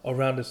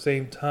around the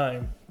same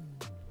time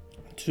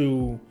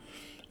to,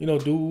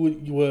 do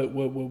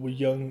what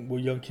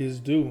young kids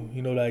do.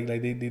 Like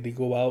they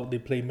go out, they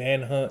play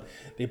manhunt,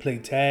 they play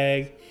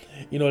tag.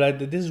 Like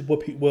this is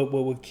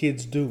what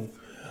kids do.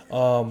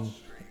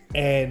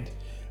 And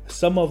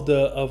some of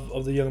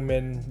the young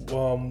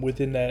men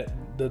within that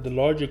the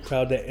larger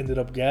crowd that ended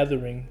up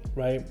gathering,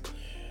 right?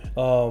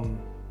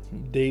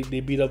 They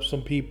beat up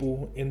some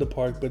people in the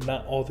park, but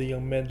not all the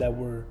young men that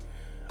were.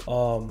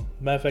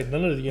 Matter of fact,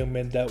 none of the young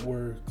men that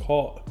were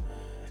caught,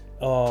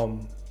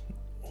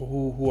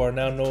 who are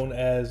now known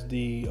as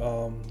the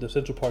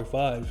Central Park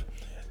Five,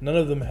 none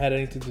of them had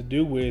anything to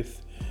do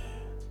with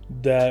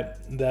that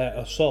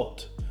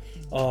assault.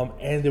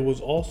 And there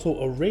was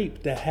also a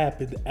rape that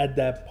happened at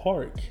that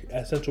park,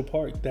 at Central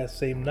Park, that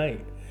same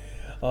night.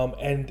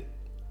 And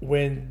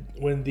when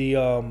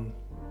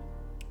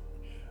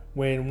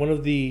one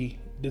of the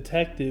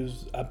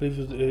detectives, I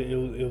believe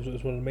it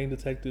was one of the main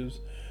detectives,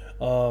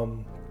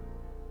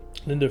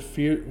 Linda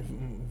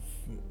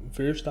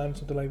Fierstein,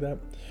 something like that.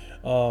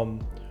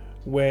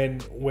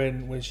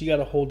 When she got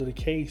a hold of the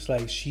case,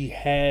 she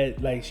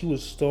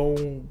was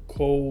stone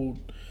cold,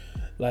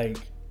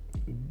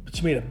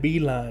 she made a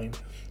beeline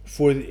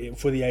for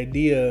the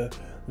idea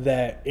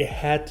that it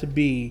had to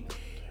be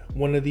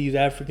one of these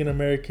African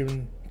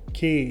American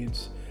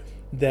kids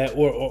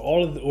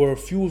or a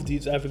few of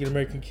these African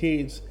American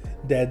kids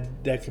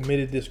that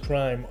committed this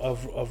crime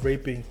of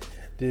raping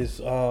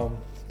this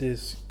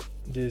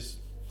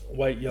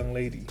white young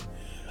lady.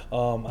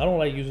 I don't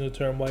like using the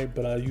term white,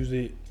 but I use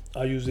it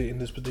in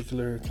this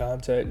particular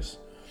context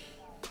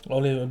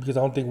only because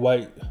I don't think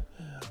white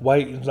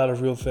is not a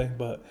real thing,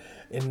 but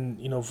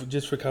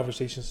just for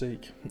conversation's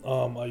sake,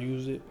 I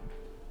use it.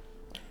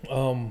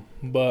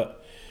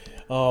 But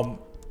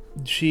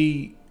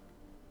she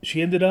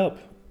ended up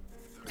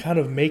kind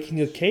of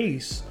making a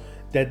case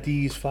that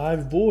these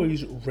 5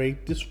 boys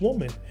raped this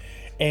woman,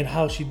 and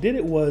how she did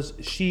it was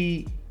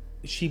she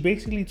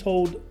basically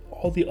told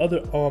all the other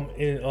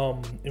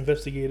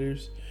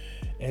investigators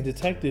and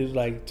detectives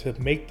to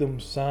make them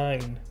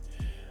sign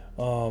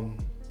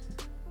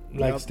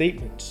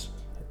statements,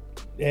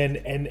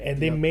 and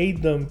they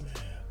made them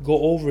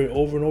go over it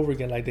over and over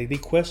again. They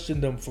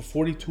questioned them for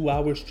 42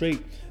 hours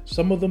straight.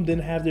 Some of them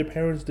didn't have their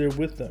parents there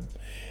with them,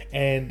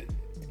 and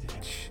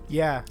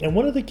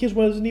one of the kids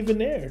wasn't even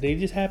there. They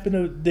just happened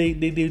to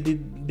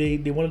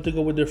they wanted to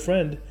go with their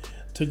friend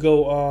to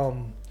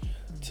go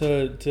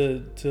to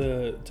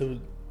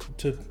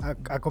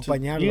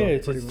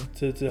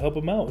acompañarlo, to help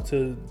him out,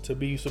 to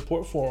be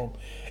support for him,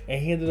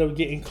 and he ended up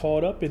getting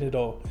caught up in it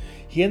all.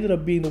 He ended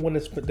up being the one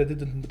that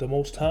did the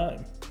most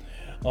time,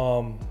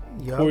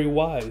 Corey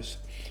Wise.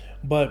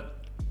 But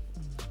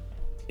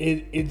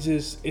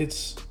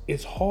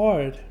it's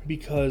hard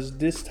because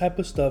this type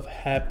of stuff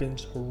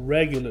happens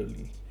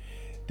regularly.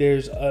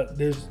 It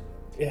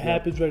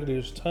happens regularly.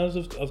 There's tons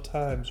of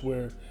times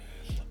where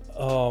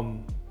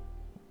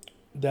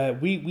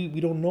that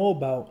we don't know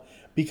about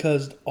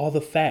because all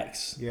the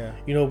facts. Yeah.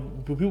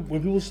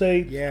 When people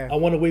say, I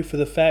want to wait for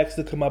the facts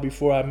to come out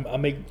before I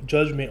make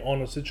judgment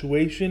on a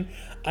situation,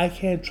 I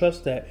can't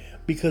trust that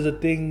because of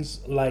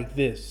things like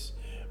this.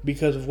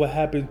 Because of what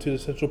happened to the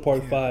Central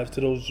Park Five,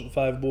 to those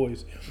 5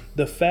 boys.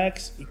 The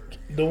facts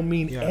don't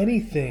mean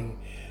anything.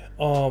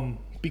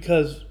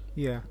 Because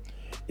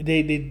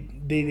they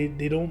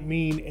don't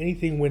mean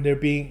anything when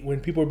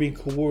people are being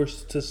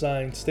coerced to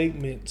sign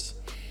statements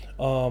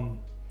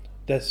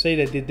that say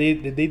that they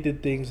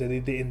did things that they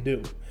didn't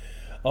do,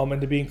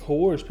 and they're being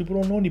coerced.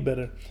 People don't know any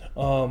better.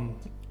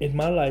 In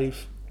my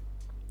life,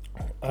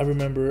 I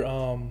remember.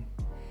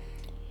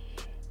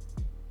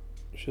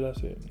 Should I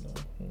say it? No,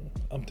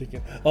 I'm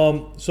thinking.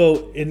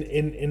 So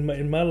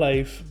in my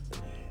life,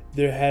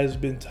 there has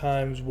been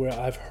times where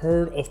I've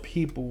heard of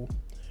people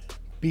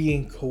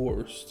being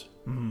coerced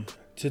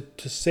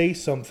to say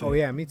something. Oh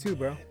yeah, me too,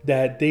 bro.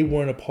 That they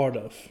weren't a part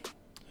of.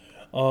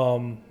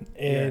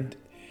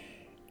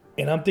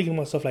 And I'm thinking to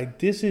myself,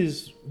 this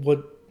is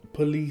what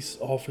police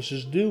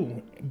officers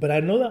do. But I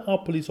know that all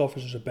police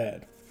officers are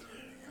bad.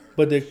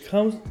 But there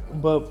comes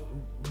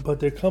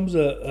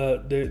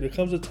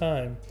a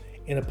time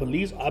in I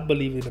believe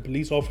in a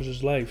police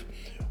officer's life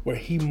where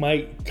he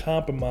might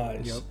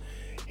compromise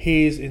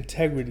his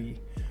integrity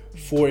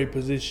for a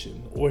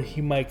position, or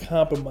he might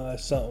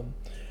compromise something.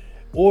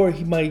 Or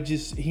he might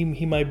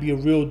he might be a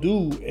real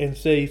dude and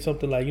say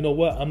something like, you know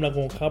what, I'm not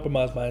going to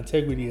compromise my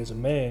integrity as a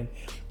man,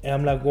 and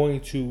I'm not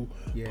going to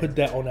put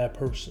that on that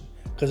person,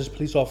 because there's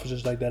police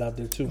officers like that out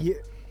there too.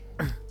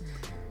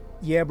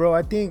 Yeah, bro.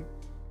 I think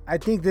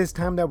this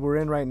time that we're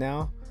in right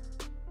now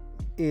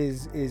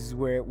is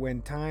where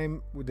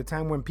the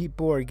time when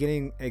people are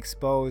getting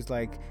exposed,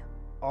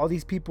 all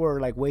these people are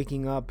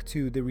waking up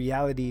to the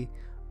reality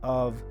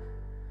of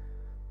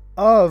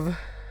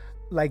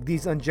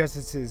these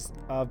injustices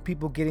of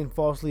people getting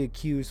falsely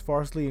accused,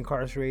 falsely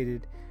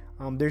incarcerated.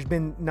 There's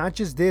been not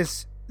just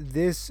this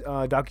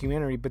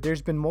documentary, but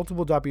there's been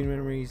multiple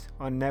documentaries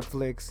on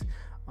Netflix,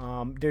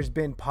 There's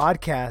been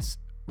podcasts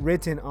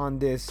written on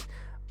this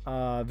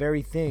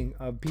very thing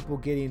of people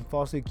getting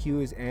falsely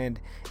accused and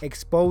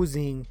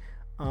exposing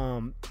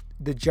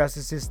the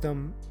justice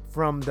system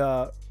from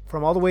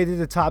all the way to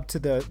the top to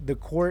the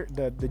court,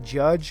 the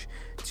judge,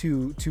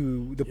 to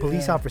the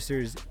police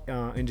officers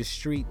in the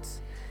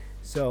streets.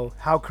 So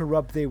how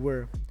corrupt they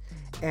were,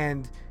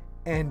 and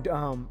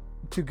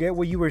to get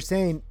what you were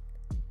saying,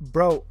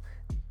 bro,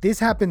 this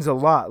happens a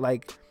lot.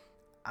 Like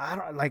I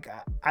don't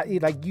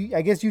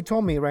I guess you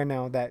told me right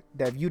now that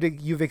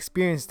you've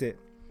experienced it.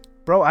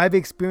 Bro, I've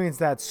experienced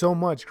that so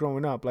much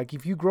growing up. Like,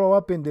 if you grow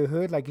up in the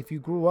hood, like if you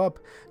grew up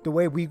the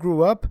way we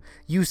grew up,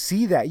 you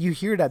see that, you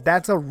hear that.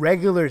 That's a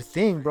regular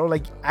thing, bro.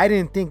 Like, I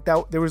didn't think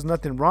that there was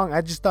nothing wrong.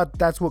 I just thought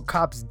that's what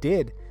cops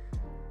did,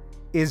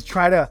 is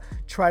try to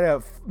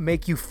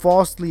make you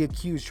falsely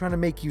accused, trying to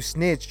make you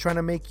snitch, trying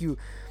to make you.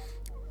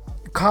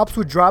 Cops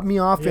would drop me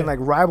off in like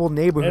rival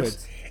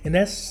neighborhoods, and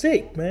that's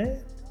sick,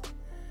 man.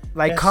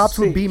 Like, that's cops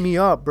sick. would beat me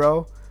up,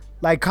 bro.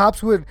 Like,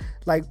 cops would,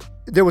 like,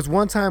 there was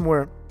one time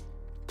where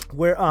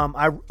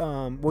I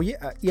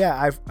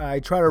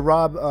tried to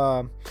rob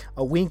a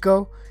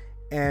Winco,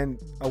 and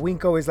a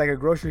Winco is like a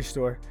grocery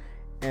store,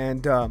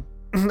 and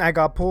I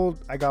got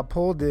pulled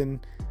in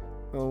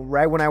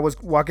right when I was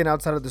walking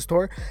outside of the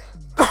store.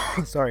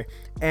 Sorry.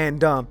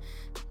 And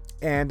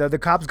the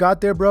cops got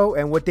there, bro,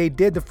 and what they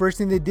did, the first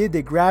thing they did,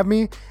 they grabbed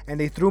me and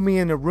they threw me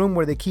in a room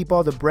where they keep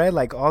all the bread,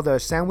 like all the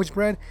sandwich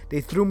bread.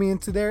 They threw me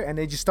into there and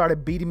they just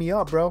started beating me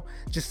up, bro.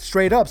 Just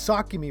straight up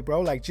socking me,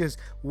 bro. Like, just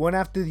one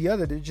after the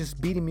other. They're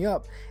just beating me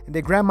up. And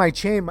they grabbed my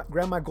chain,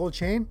 grabbed my gold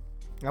chain.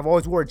 I've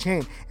always wore a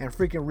chain, and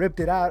freaking ripped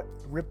it out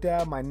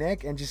of my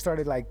neck and just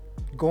started like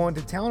going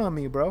to town on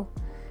me, bro.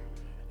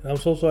 And I'm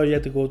so sorry you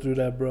had to go through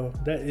that, bro.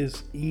 That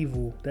is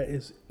evil. That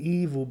is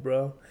evil,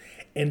 bro.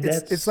 And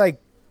it's like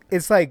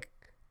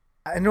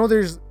I know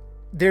there's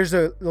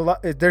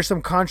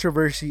some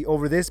controversy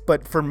over this,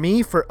 but for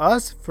me, for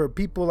us, for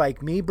people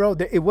like me, bro,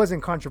 it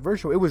wasn't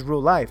controversial. It was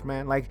real life,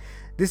 man. Like,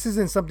 this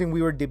isn't something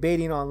we were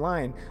debating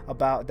online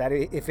about that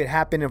if it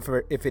happened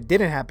and if it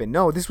didn't happen.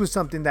 No, this was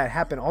something that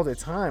happened all the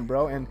time,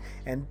 bro.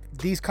 And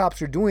these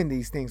cops are doing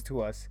these things to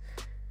us,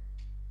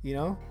 you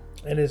know.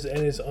 And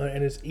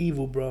it's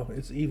evil, bro.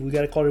 It's evil. We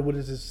gotta call it what it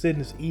is. It's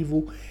sin. It's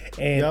evil.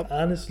 And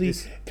honestly,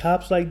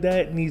 cops like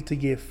that need to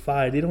get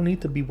fired. They don't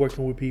need to be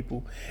working with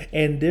people.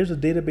 And there's a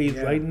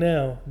database right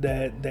now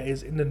that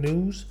is in the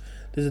news.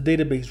 There's a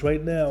database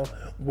right now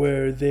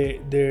where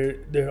they're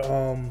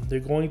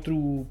going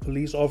through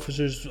police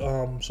officers'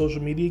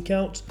 social media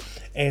accounts,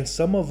 and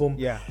some of them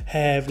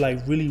have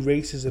like really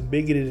racist and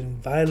bigoted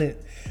and violent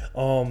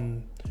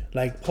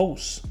like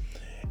posts.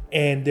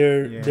 And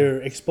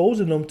they're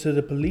exposing them to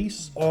the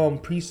police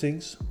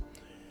precincts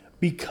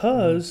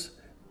because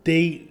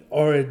they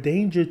are a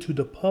danger to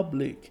the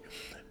public.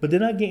 But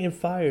they're not getting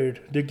fired.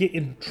 They're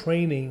getting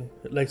training,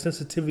 like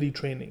sensitivity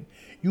training.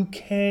 You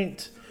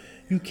can't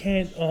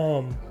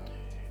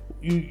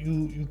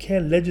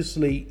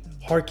legislate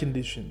heart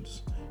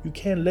conditions. You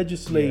can't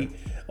legislate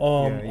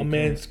a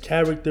man's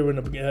character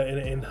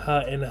and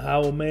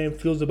how a man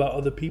feels about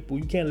other people.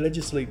 You can't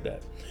legislate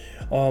that.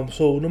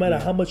 So no matter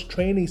how much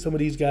training some of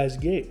these guys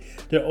get,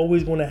 they're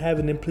always going to have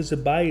an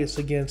implicit bias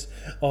against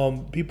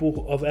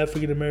people of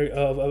African American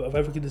of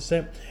African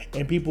descent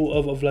and people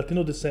of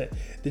Latino descent.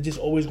 They're just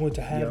always going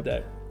to have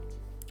that,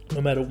 no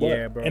matter what.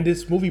 Yeah, bro. And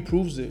this movie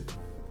proves it.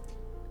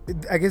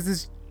 I guess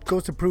this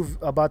goes to prove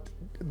about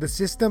the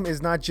system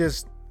is not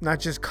just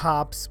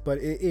cops, but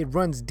it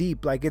runs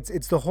deep. Like,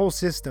 it's the whole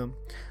system.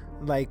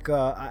 Like,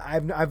 I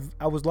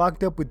was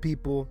locked up with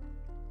people.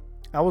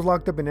 I was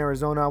locked up in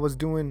Arizona. I was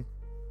doing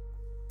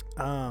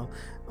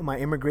my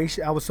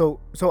immigration.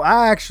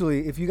 I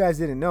actually, if you guys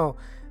didn't know,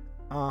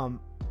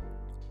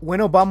 when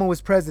Obama was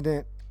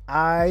president,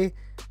 I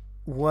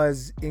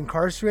was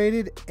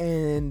incarcerated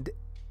and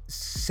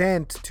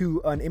sent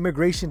to an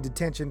immigration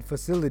detention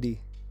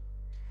facility,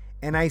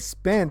 and I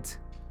spent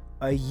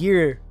a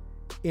year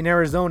in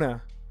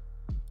Arizona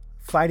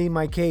fighting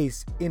my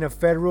case in a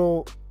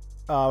federal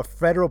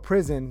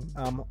prison,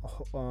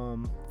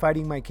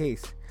 fighting my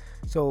case.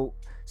 So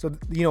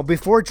you know,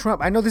 before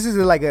Trump, I know this is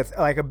like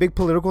a big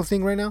political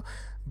thing right now,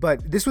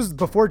 but this was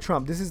before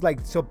Trump. This is like,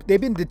 so they've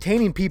been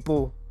detaining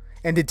people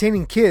and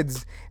detaining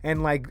kids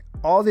and like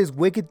all these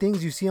wicked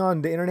things you see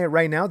on the internet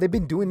right now. They've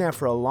been doing that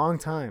for a long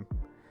time.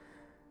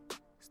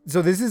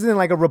 So this isn't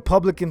like a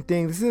Republican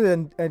thing. This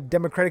is a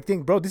Democratic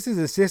thing, bro. This is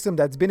a system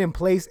that's been in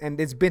place and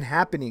it's been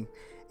happening.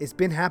 It's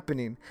been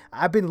happening.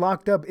 I've been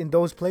locked up in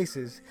those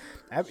places,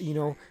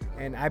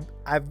 and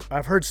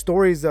I've heard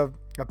stories of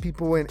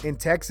people in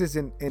Texas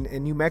and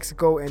in New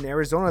Mexico and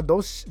Arizona.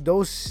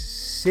 Those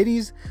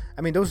cities,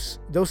 I mean, those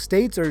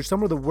states are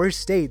some of the worst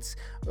states.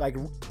 Like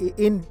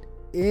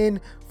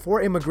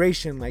for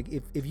immigration. Like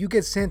if you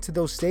get sent to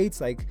those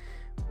states, like,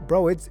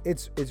 bro, it's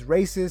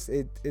racist.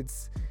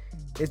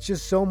 It's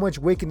just so much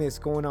wickedness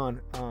going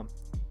on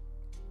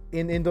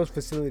in those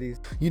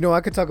facilities. You know,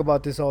 I could talk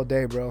about this all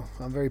day, bro.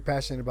 I'm very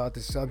passionate about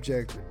this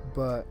subject,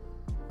 but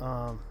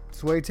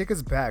Sway, take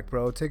us back,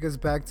 bro. Take us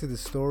back to the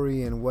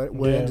story and what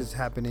ends up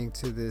happening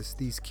to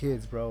these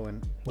kids, bro,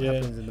 and what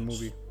happens in the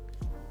movie.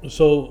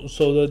 So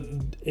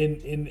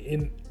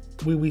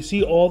we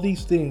see all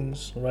these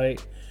things,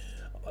 right?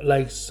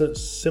 Like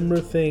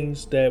similar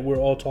things that we're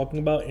all talking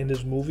about in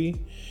this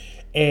movie,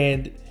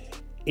 and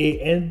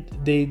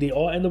they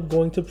all end up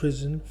going to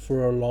prison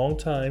for a long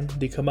time.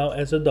 They come out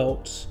as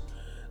adults.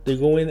 They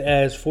go in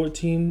as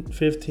 14,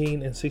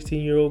 15, and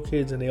 16-year-old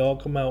kids, and they all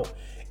come out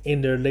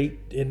in their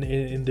late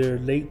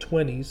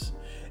 20s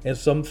and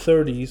some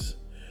 30s,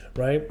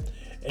 right?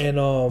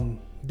 And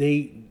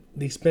they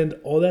spend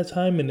all that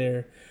time in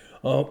there.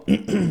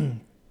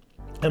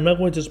 I'm not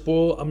going to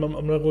spoil. I'm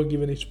not going to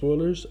give any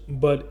spoilers.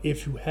 But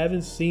if you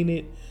haven't seen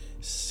it,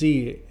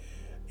 see it.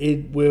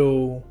 It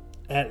will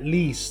at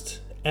least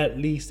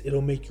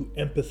it'll make you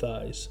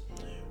empathize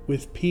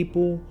with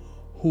people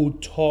who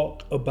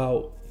talk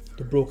about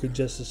the broken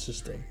justice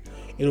system.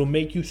 It'll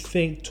make you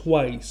think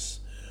twice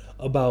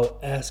about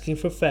asking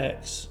for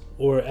facts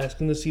or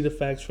asking to see the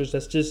facts first.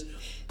 That's just,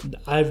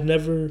 I've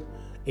never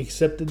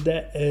accepted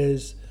that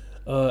as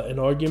an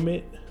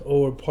argument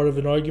or part of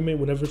an argument.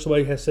 Whenever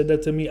somebody has said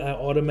that to me, I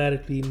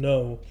automatically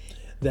know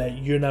that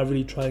you're not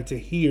really trying to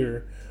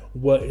hear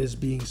what is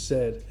being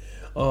said.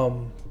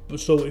 So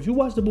if you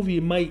watch the movie,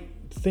 you might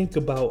think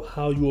about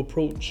how you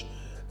approach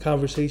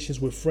conversations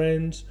with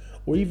friends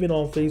or even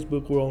on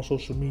Facebook or on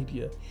social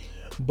media.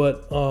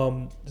 But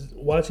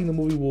watching the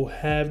movie will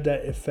have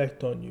that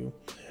effect on you.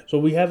 So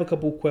we have a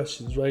couple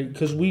questions, right?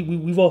 Because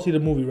we've all seen the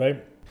movie,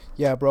 right?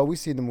 Yeah, bro, we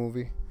see the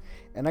movie.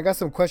 And I got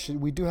some questions.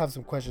 We do have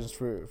some questions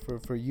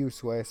for you,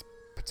 Sway,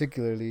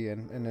 particularly,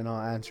 and then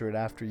I'll answer it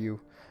after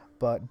you.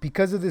 But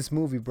because of this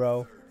movie,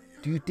 bro,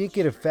 do you think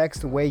it affects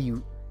the way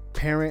you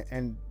parent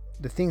and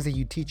the things that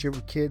you teach your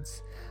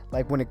kids?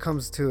 Like when it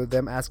comes to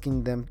them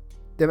asking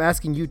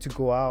you to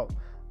go out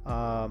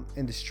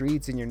in the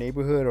streets in your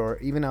neighborhood or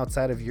even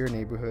outside of your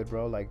neighborhood,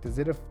 bro? Like, does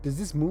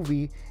this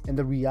movie and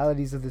the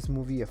realities of this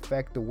movie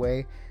affect the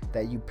way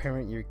that you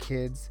parent your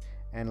kids?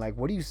 And like,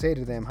 what do you say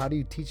to them? How do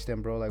you teach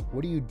them, bro? Like,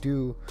 what do you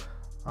do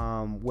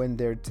when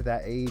they're to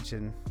that age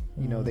and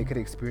you know they could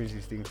experience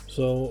these things?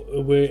 So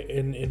we're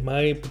in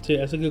my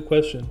particular. That's a good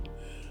question.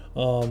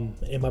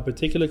 In my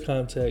particular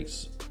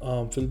context,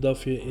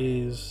 Philadelphia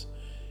is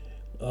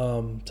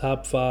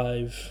top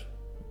 5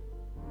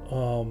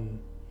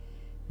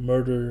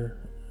 murder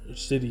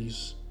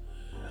cities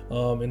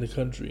in the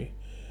country.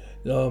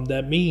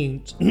 That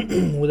means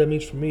what that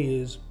means for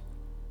me is,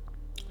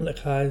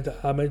 like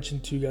I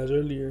mentioned to you guys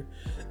earlier,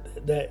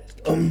 that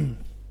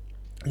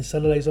it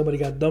sounded like somebody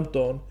got dumped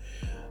on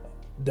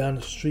down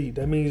the street.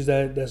 That means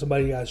that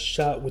somebody got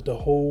shot with the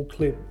whole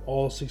clip,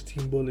 all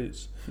 16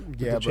 bullets,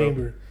 yeah, the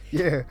chamber.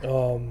 Yeah.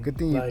 Good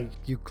thing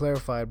you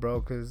clarified, bro,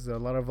 because a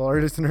lot of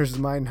our listeners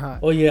might not.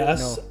 Oh yeah,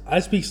 I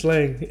speak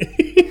slang.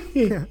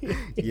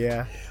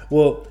 Yeah.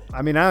 Well,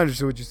 I mean, I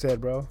understood what you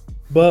said, bro.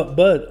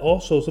 But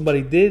also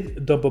somebody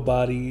did dump a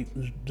body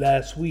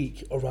last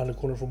week around the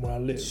corner from where I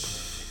live.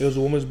 It was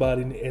a woman's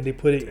body, and they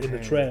put it in the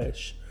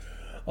trash.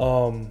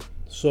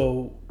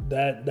 So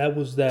that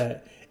was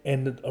that.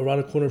 And around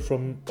the corner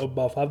from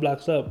about 5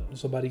 blocks up,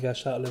 somebody got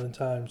shot 11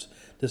 times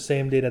the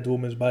same day that the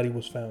woman's body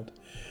was found.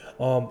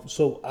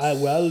 So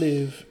where I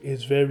live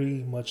is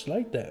very much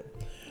like that.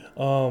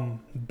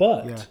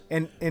 But yeah.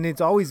 And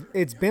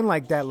it's been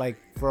like that like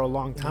for a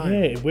long time.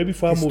 Yeah, way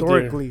before I moved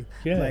there. Historically,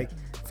 yeah. Like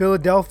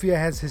Philadelphia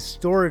has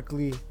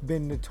historically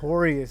been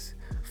notorious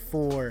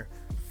for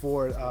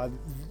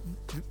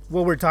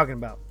what we're talking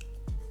about,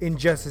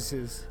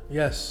 injustices.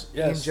 Yes.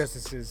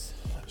 Injustices.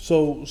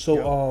 So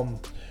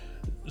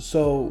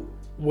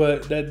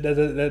what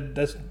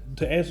that's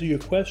to answer your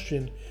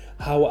question,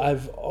 how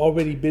I've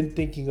already been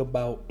thinking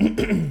about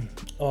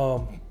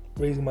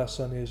raising my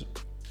son is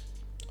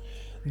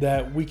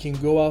that we can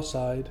go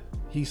outside.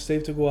 He's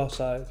safe to go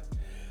outside.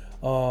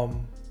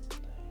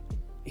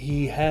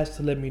 He has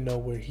to let me know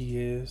where he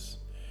is.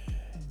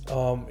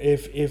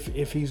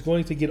 If he's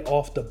going to get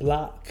off the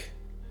block,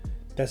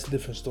 that's a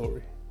different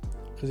story.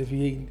 Because if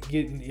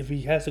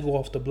he has to go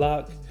off the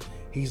block,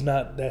 he's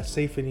not that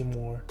safe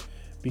anymore,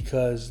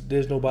 because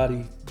there's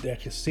nobody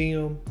that can see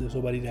him. There's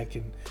nobody that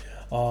can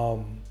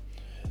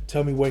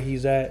tell me where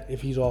he's at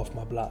if he's off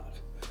my block.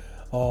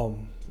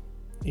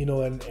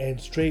 And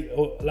straight.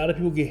 A lot of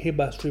people get hit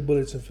by stray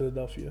bullets in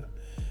Philadelphia,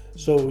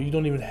 so you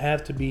don't even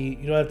have to be.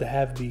 You don't have to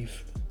have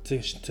beef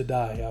to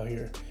die out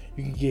here.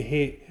 You can get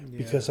hit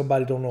because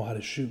somebody don't know how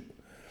to shoot,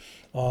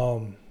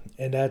 and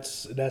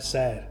that's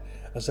sad.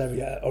 A sad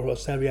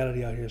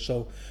reality out here.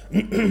 So,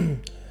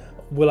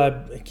 will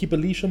I keep a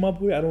leash on my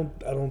boy? I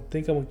don't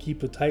think I'm gonna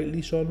keep a tight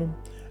leash on him,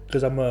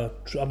 because I'm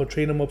gonna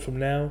train him up from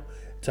now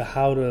to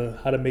how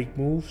to make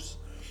moves.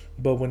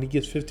 But when he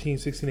gets 15,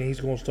 16, and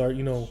he's gonna start,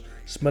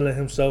 smelling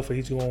himself, and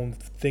he's gonna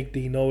think that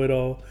he know it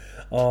all.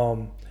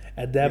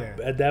 At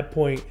that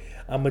point,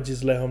 I'm gonna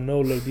just let him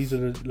know, like, these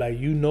are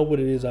what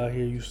it is out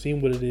here. You've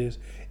seen what it is.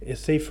 It's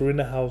safer in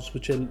the house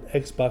with your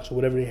Xbox or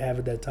whatever they have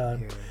at that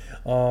time,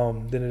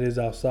 than it is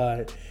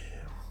outside.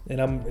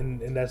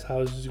 And that's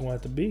how it's just going to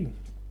have to be.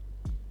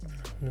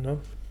 You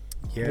know.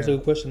 Yeah. That's a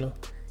good question, though.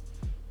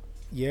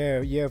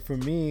 Yeah. For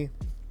me,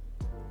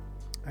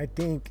 I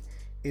think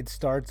it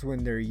starts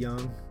when they're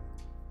young.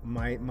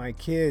 My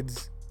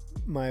kids,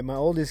 my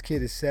oldest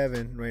kid is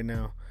 7 right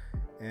now,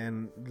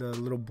 and the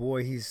little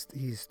boy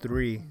he's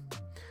 3.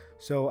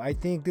 So I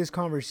think this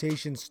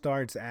conversation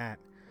starts at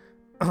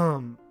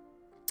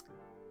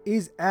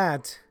is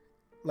at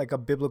like a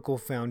biblical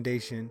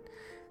foundation,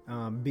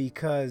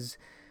 because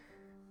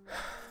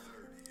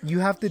you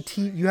have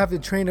to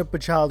train up a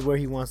child where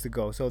he wants to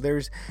go. So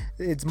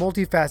it's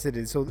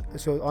multifaceted.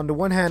 So on the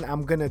one hand,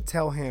 I'm gonna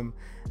tell him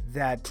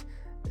that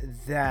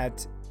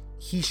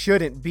he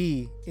shouldn't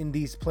be in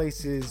these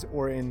places,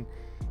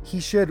 he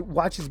should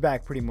watch his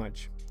back pretty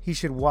much. He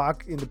should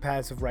walk in the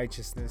paths of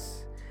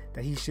righteousness,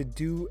 that he should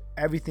do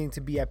everything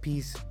to be at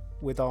peace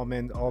with all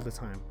men all the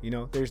time. You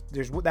know,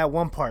 there's that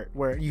one part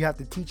where you have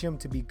to teach him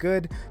to be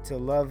good, to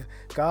love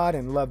God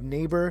and love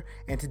neighbor,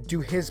 and to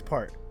do his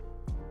part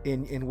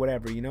in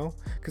whatever, you know,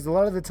 because a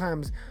lot of the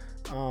times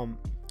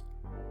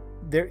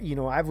there, you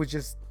know, I was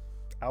just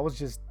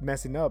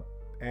messing up,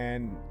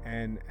 and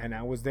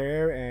I was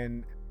there,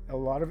 and a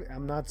lot of,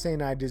 I'm not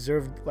saying I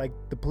deserved like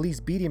the police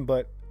beating,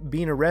 but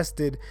being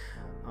arrested,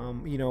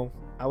 you know,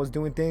 I was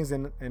doing things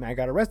and I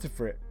got arrested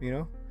for it, you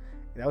know,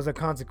 that was a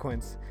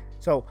consequence.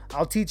 So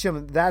I'll teach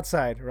him that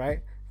side,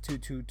 right,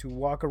 to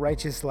walk a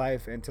righteous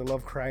life and to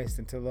love Christ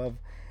and to love,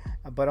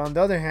 but on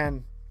the other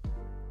hand,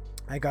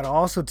 I gotta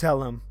also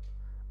tell him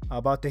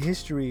about the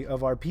history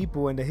of our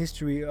people and the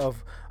history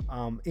of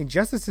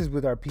injustices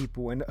with our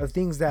people and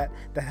things that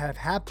have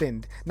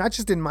happened, not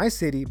just in my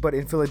city, but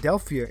in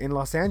Philadelphia, in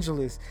Los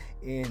Angeles,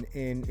 in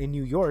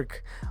New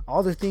York,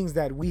 all the things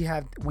that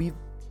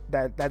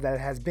that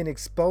has been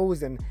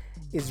exposed and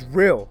is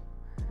real,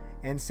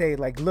 and say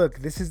like, look,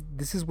 this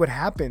is what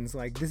happens.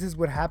 Like, this is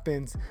what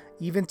happens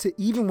even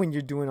when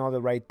you're doing all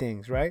the right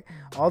things, right?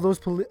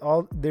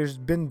 There's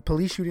been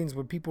police shootings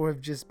where people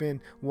have just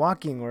been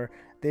walking, or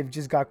they've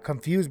just got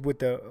confused with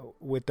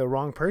the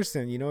wrong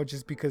person, you know,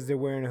 just because they're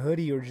wearing a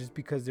hoodie, or just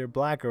because they're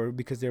black, or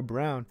because they're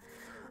brown.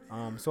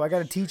 So I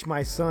got to teach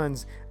my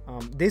sons,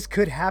 this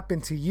could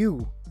happen to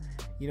you,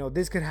 you know,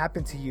 this could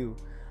happen to you,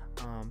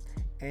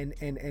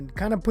 and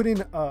kind of put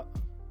in a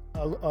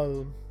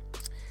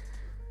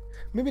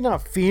maybe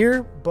not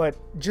fear, but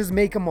just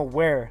make them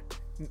aware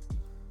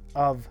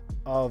of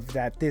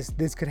that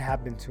this could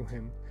happen to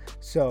him.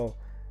 So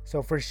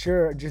for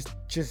sure, just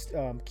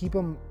keep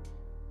him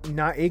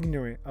not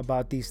ignorant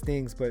about these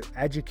things, but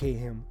educate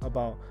him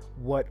about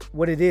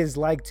what it is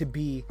like to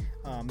be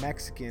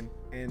Mexican,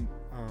 and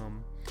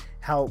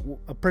how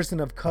a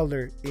person of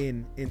color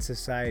in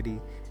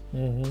society.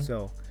 Mm-hmm.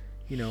 So,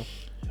 you know,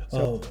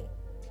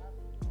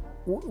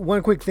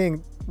 one quick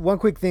thing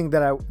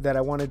that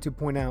I wanted to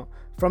point out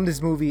from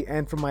this movie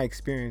and from my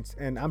experience,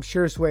 and I'm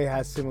sure Sway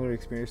has similar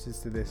experiences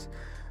to this,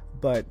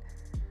 but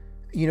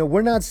you know,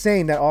 we're not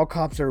saying that all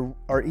cops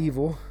are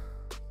evil,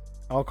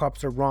 all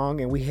cops are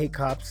wrong, and we hate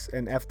cops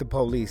and F the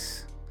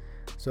police.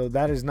 So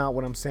that is not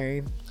what I'm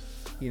saying,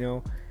 you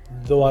know.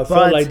 Though I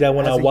felt like that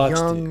when I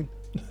watched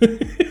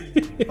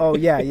it. Oh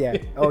yeah,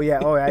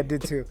 I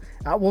did too.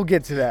 We'll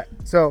get to that.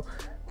 So,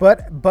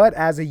 but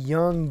as a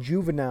young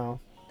juvenile,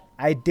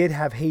 I did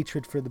have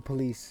hatred for the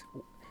police,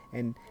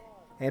 and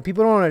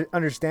people don't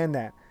understand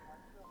that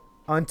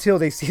until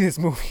they see this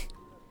movie,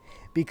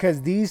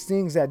 because these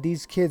things that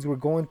these kids were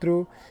going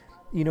through,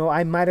 you know,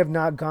 I might have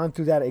not gone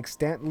through that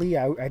extently.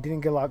 I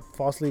didn't get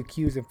falsely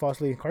accused and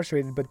falsely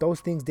incarcerated, but those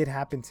things did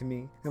happen to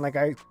me. And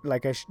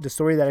the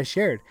story that I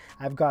shared,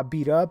 I've got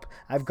beat up.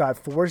 I've got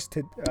forced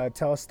to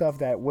tell stuff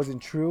that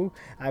wasn't true.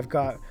 I've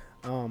got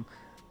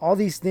all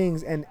these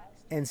things, and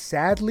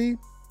sadly,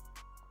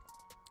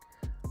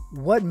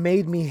 what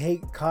made me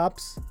hate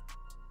cops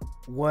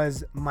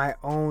was my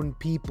own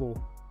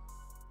people.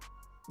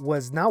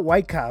 Was not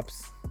white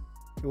cops.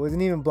 It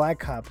wasn't even black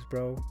cops,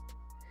 bro.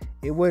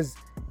 It was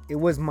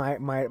my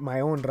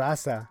own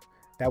raza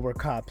that were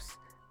cops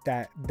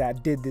that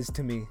did this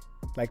to me.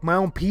 Like, my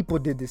own people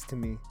did this to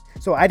me.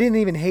 So I didn't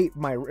even hate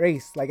my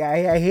race. Like,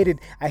 I hated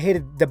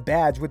the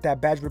badge, what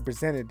that badge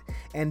represented.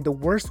 And the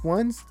worst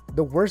ones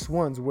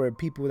were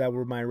people that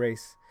were my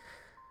race.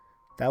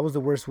 That was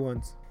the worst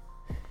ones.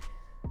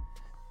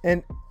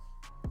 And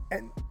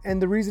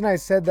the reason I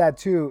said that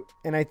too,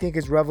 and I think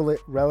is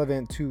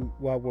relevant to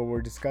what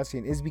we're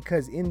discussing, is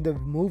because in the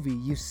movie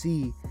you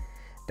see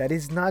that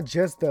it's not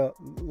just the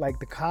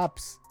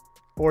cops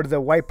or the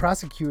white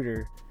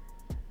prosecutor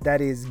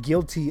that is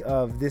guilty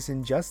of this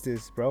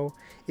injustice, bro.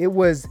 It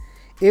was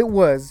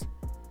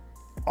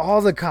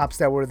all the cops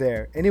that were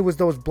there, and it was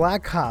those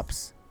black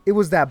cops. It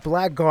was that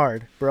black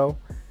guard, bro.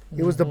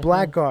 It was the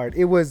black guard.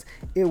 It was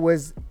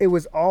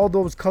all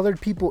those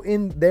colored people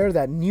in there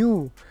that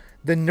knew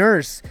the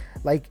nurse.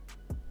 Like,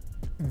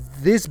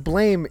 this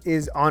blame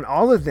is on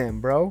all of them,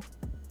 bro.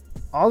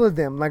 All of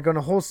them, like, on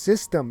a whole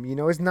system, you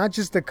know. It's not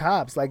just the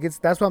cops. Like,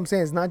 that's what I'm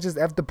saying. It's not just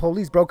F the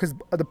police, bro. Because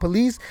the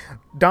police,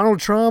 Donald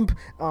Trump,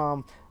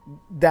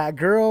 that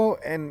girl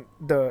and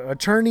the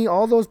attorney,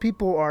 all those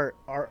people are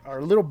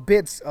little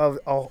bits of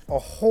a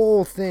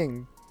whole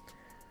thing.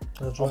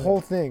 That's A right.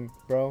 whole thing,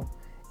 bro.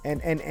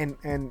 And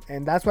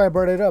that's why I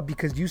brought it up,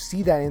 because you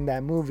see that in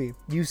that movie.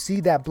 You see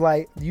that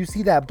black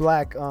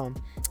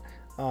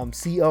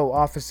CO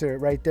officer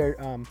right there,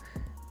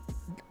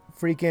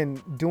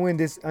 freaking doing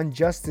this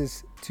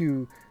injustice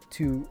to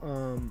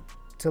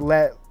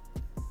let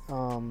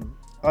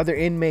other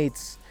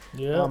inmates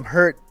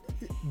hurt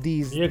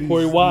these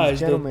Corey Wise,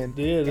 gentlemen.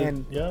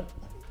 Yep.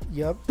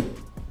 Yep.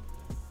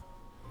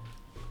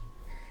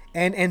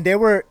 And they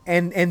were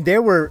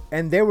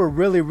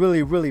really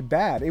really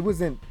bad. It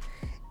wasn't,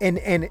 and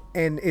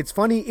it's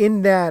funny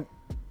in that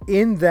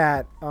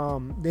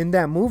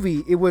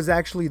movie, it was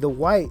actually the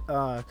white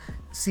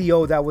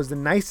CO that was the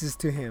nicest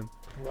to him,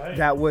 Right.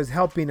 that was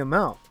helping him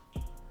out.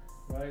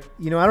 Right.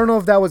 I don't know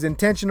if that was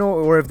intentional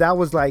or if that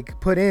was like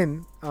put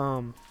in,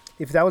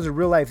 if that was a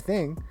real life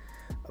thing,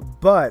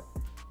 but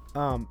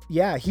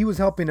yeah, he was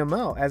helping him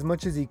out as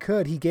much as he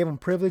could. He gave him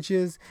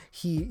privileges.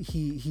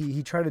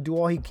 He tried to do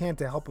all he can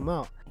to help him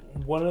out.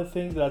 One of the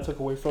things that I took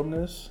away from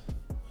this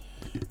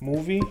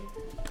movie,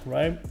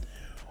 right,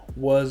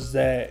 was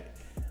that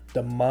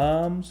the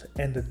moms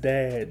and the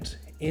dads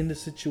in the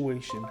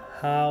situation,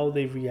 how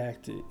they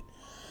reacted.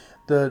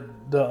 The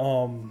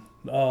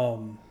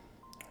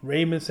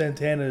Raymond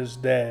Santana's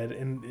dad,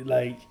 and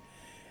like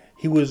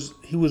he was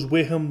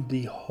with him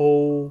the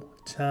whole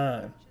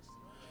time.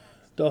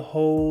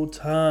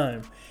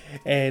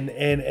 And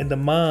the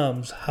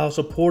moms, how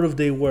supportive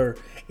they were,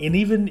 and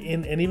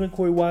even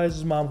Corey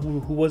Wise's mom,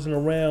 who wasn't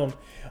around,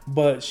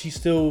 but she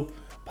still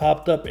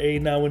popped up every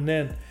now and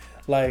then,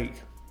 like,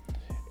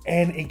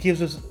 and it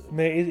gives us,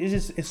 man,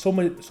 it's so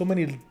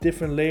many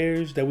different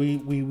layers that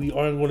we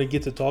aren't going to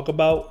get to talk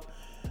about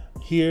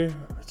here,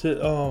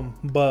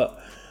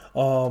 but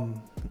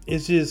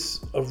it's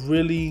just a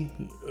really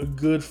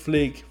good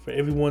flick for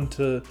everyone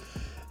to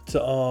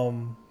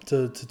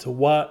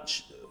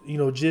watch,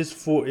 just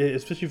for,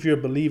 especially if you're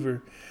a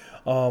believer,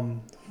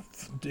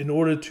 in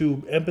order to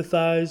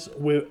empathize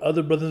with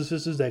other brothers and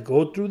sisters that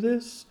go through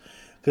this,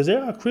 because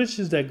there are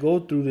Christians that go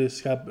through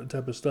this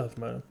type of stuff,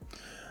 man.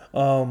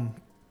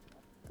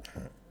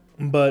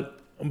 But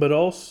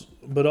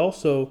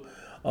also,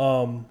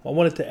 I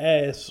wanted to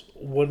ask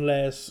one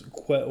last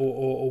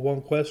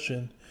one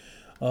question,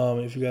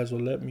 if you guys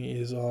will let me,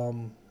 is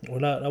or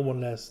not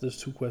one last. There's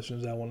two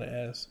questions I want to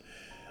ask.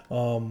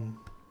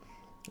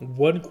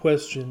 One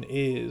question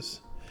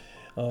is,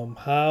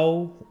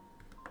 how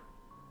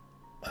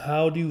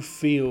do you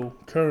feel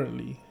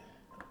currently?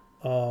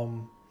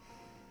 And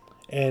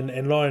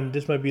Lauren,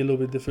 this might be a little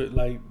bit different.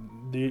 Like,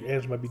 the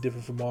answer might be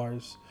different from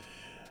ours.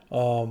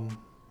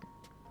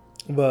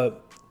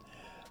 But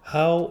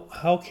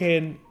how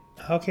can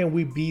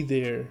we be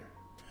there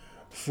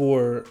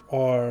for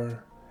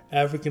our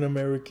African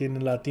American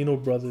and Latino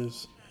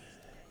brothers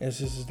and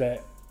sisters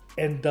that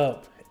end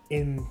up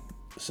in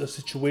a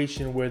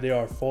situation where they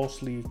are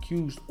falsely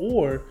accused,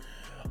 or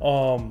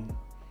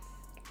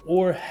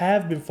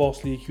have been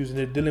falsely accused, and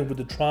they're dealing with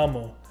the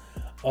trauma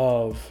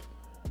of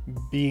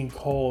being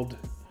called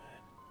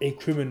a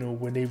criminal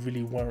when they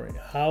really weren't?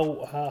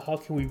 How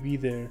can we be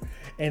there?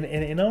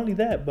 And not only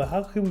that, but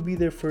how can we be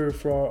there for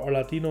our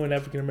Latino and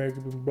African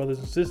American brothers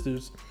and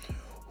sisters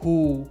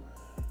who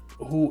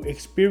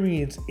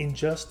experience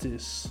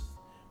injustice,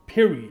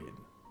 period?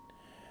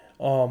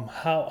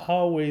 How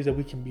are ways that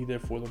we can be there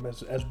for them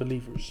as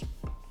believers?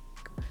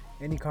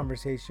 Any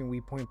conversation,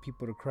 we point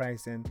people to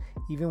Christ, and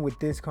even with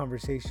this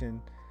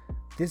conversation,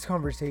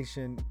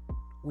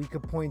 we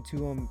could point to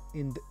them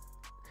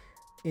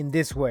in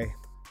this way.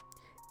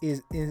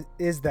 Is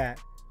that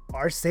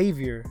our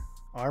Savior,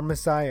 our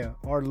Messiah,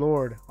 our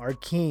Lord, our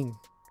King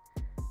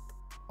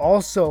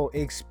also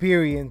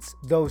experienced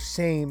those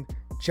same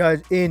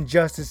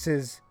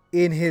injustices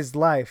in his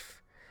life.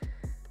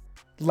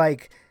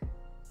 Like,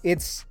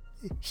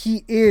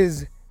 he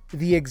is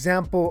the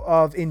example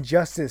of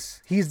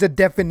injustice. He's the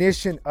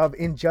definition of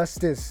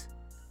injustice.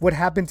 What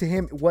happened to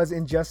him was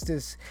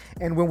injustice.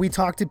 And when we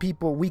talk to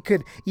people, we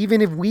could,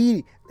 even if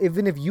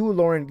you,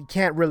 Lauren,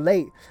 can't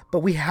relate, but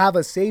we have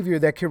a Savior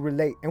that can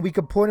relate, and we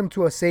could point him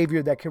to a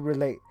Savior that can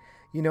relate,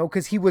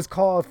 because he was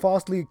called,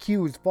 falsely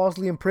accused,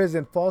 falsely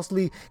imprisoned,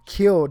 falsely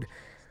killed,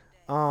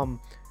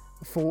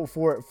 so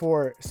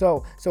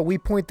we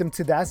point them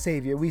to that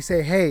Savior. We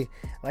say, hey,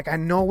 like, I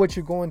know what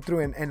you're going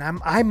through, and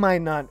I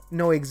might not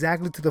know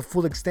exactly to the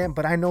full extent,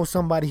 but I know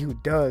somebody who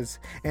does,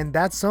 and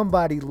that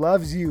somebody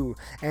loves you.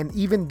 And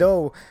even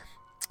though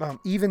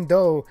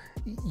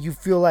you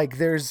feel like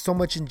there's so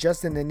much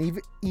injustice,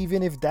 and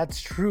even if that's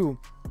true,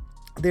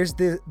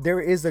 there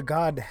is a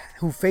God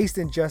who faced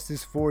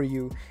injustice for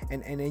you,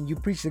 and you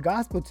preach the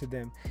gospel to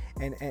them,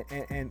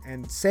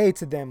 and say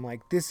to them,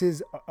 like, this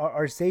is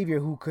our Savior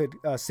who could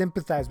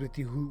sympathize with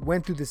you, who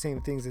went through the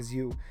same things as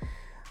you,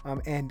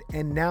 and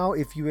now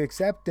if you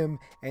accept him,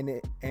 and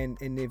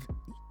if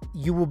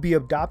you will be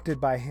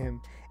adopted by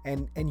him,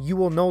 and you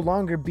will no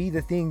longer be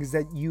the things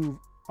that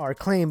you are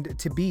claimed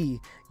to be.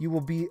 You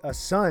will be a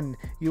son.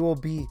 You will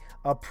be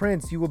a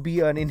prince. You will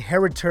be an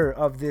inheritor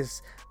of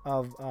this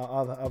of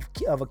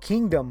a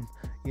kingdom.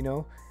 You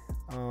know,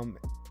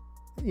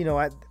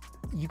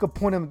 you could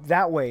point them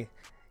that way.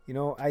 You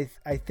know,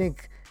 I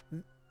think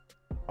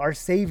our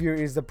Savior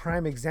is the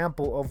prime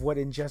example of what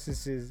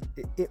injustice is.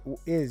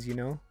 You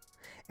know,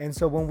 and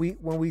so when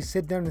we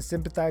sit down and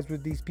sympathize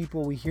with these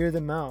people, we hear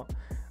them out.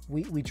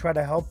 We try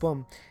to help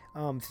them.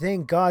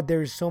 Thank God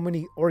there's so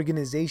many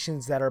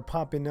organizations that are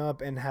popping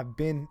up and have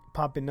been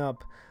popping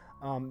up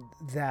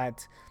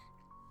that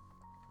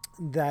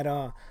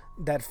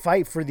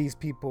fight for these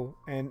people.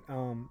 And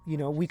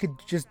we could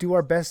just do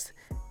our best,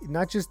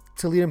 not just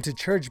to lead them to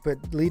church,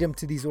 but lead them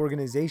to these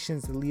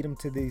organizations, to lead them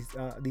to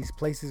these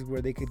places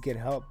where they could get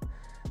help.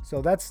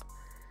 So that's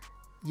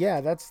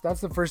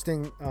the first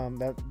thing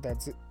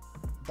that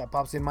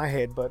pops in my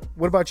head. But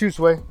what about you,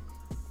 Sway?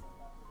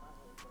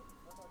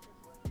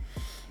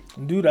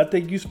 Dude, I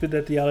think you spit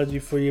that theology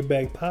for your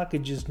back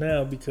pocket just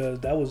now, because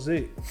that was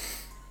it.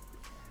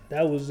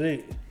 That was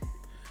it,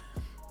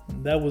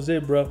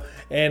 bro.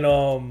 And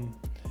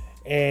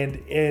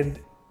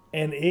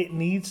it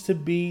needs to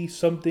be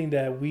something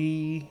that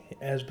we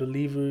as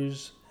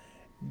believers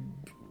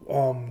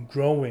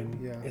grow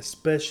in,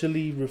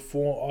 especially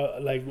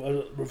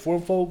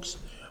reform folks.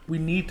 We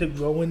need to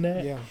grow in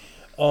that.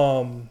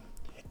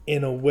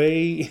 In a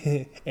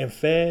way and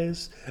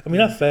fast. I mean,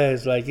 not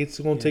fast, like it's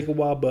gonna take a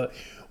while, but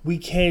we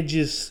can't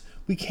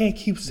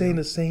keep saying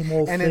the same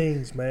old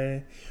things,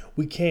 man.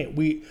 We can't.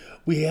 We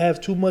have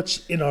too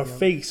much in our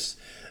face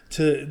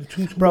too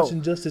much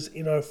injustice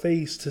in our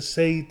face to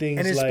say things,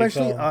 and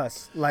especially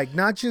us, like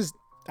not just.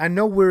 I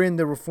know we're in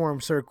the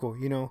reform circle,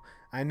 you know.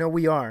 I know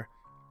we are,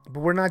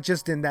 but we're not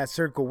just in that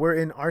circle. We're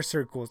in our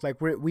circles.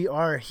 Like we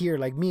are here.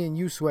 Like me and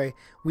you, Sway,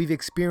 we've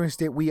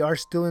experienced it. We are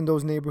still in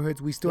those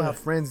neighborhoods. We still have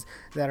friends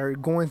that are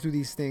going through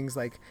these things.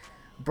 Like,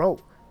 bro,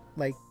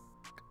 like.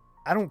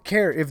 I don't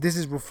care if this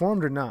is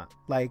reformed or not.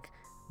 Like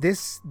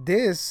this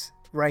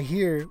right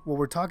here, what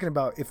we're talking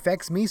about,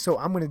 affects me, so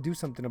I'm gonna do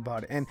something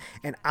about it. And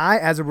I,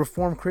 as a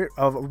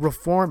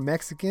reform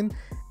Mexican,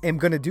 am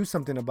gonna do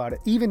something about it,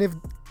 even if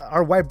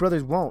our white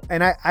brothers won't.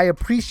 And I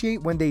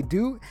appreciate when they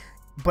do,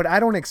 but I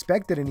don't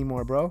expect it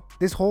anymore, bro.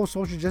 This whole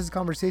social justice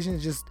conversation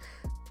has just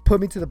put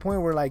me to the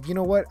point where, like, you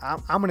know what?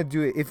 I'm gonna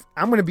do it. If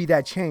I'm gonna be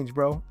that change,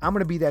 bro. I'm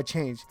gonna be that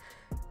change.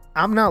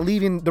 I'm not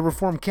leaving the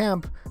reform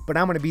camp, but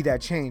I'm gonna be that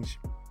change.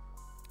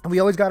 And we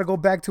always got to go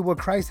back to what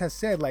Christ has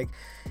said. Like,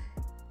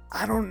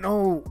 I don't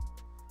know.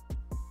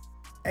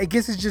 I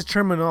guess it's just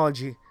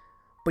terminology.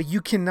 But you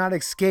cannot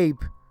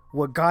escape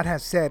what God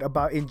has said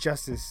about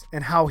injustice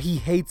and how he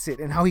hates it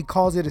and how he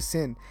calls it a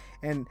sin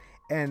and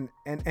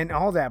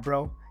all that,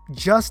 bro.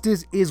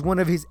 Justice is one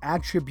of his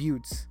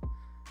attributes,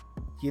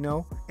 you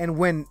know? And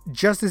when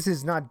justice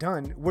is not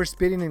done, we're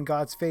spitting in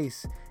God's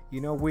face. You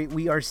know,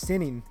 we are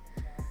sinning.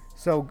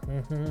 So,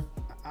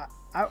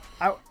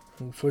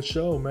 for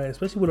sure, man.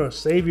 Especially when our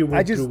Savior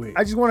went through it.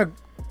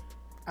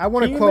 I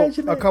want to quote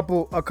a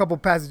couple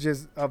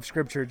passages of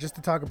scripture just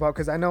to talk about,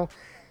 because I know,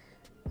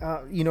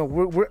 I'm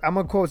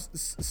gonna quote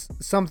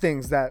some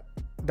things that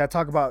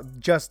talk about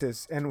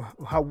justice and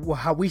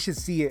how we should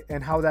see it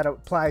and how that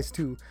applies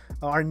to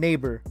our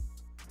neighbor.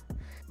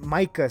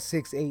 Micah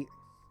 6:8,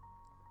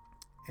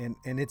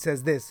 and it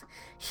says this: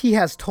 He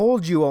has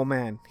told you, O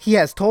man. He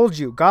has told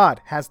you.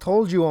 God has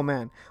told you, O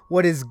man,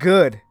 what is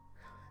good.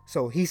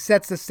 So he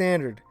sets the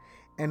standard.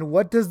 And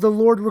what does the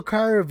Lord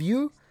require of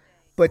you?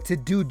 But to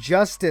do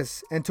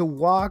justice and to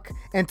walk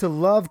and to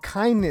love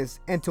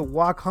kindness and to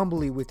walk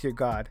humbly with your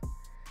God.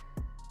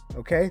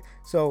 Okay?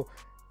 So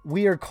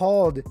we are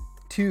called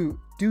to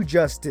do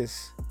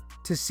justice,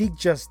 to seek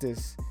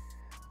justice.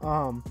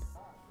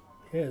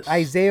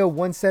 Isaiah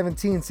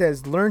 1:17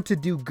 says, learn to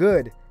do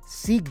good,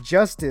 seek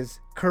justice,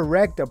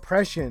 correct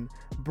oppression,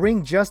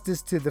 bring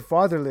justice to the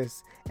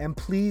fatherless, and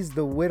please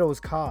the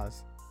widow's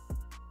cause.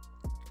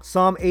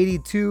 Psalm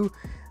 82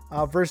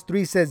 verse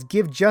 3 says,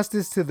 give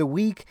justice to the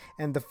weak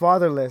and the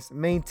fatherless.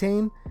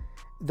 Maintain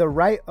the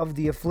right of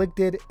the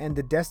afflicted and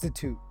the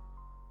destitute.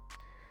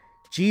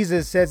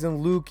 Jesus says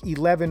in Luke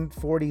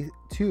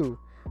 11:42,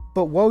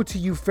 but woe to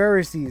you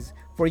Pharisees,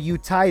 for you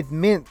tithe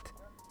mint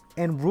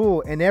and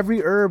rule and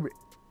every herb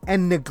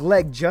and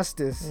neglect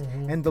justice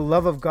and the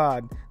love of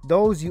God.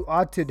 Those you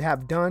ought to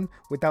have done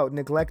without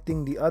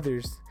neglecting the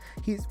others.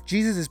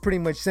 Jesus is pretty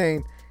much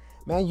saying,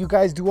 man, you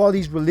guys do all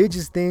these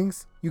religious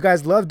things. You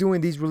guys love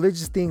doing these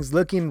religious things,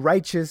 looking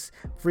righteous,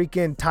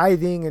 freaking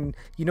tithing and,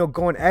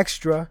 going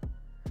extra.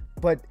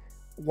 But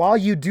while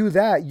you do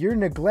that, you're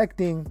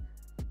neglecting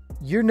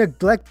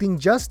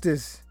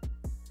justice.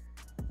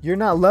 You're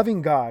not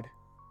loving God.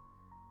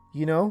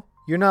 You're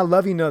not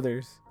loving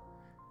others.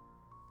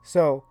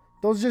 So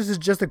those are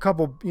just a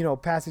couple,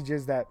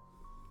 passages that,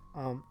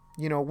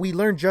 we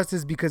learn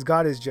justice because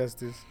God is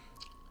justice.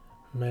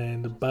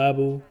 Man, the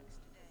Bible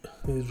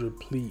is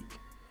replete.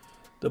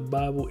 The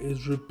Bible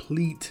is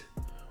replete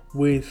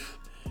with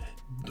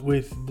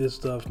this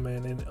stuff,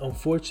 man. And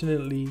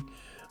unfortunately,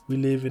 we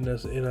live in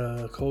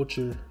a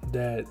culture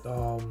that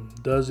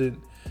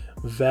doesn't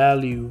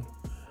value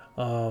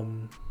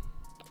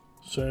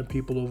certain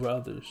people over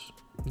others.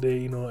 They,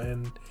 you know,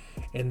 and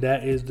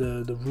that is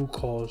the root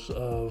cause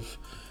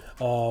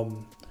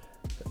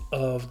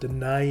of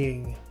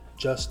denying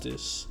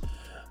justice.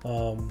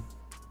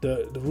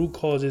 The root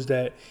cause is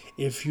that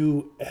if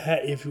you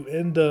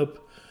end up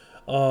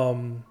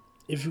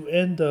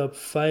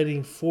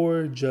fighting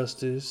for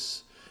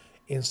justice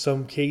in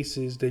some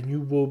cases, then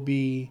you will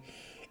be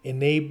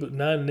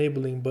not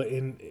enabling, but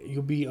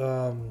you'll be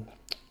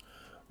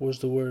what's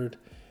the word?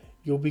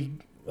 You'll be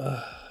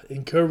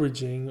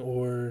encouraging,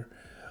 or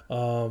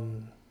I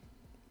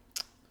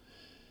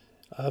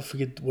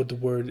forget what the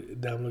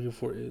word that I'm looking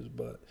for is,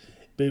 but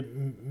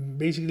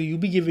basically you'll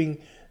be giving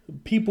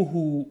people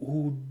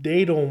who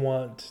they don't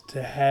want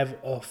to have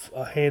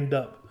a hand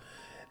up.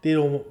 It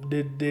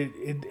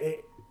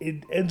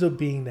ends up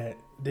being that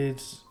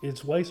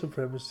it's white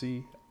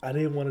supremacy. I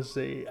didn't want to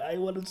say. I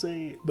want to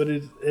say it, but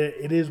it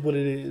is what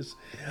it is.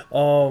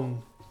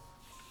 And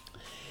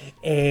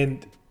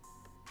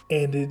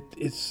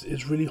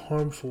it's really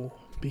harmful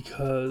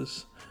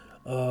because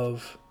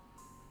of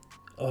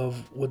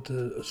what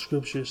the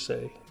scriptures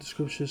say. The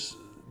scriptures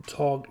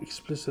talk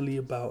explicitly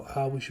about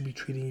how we should be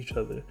treating each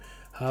other,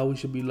 how we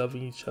should be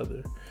loving each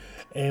other.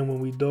 And when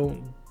we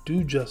don't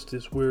do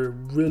justice, we're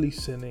really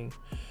sinning.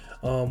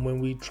 When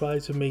we try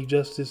to make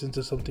justice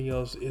into something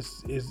else, it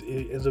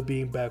ends up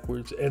being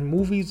backwards. And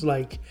movies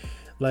like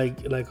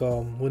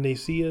When They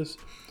See Us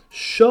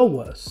show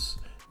us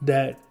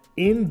that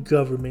in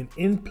government,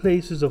 in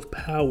places of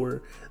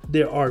power,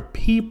 there are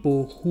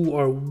people who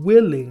are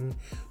willing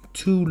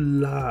to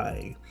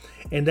lie.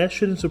 And that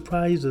shouldn't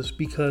surprise us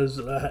because,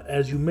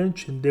 as you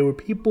mentioned, there were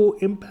people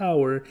in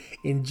power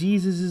in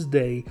Jesus'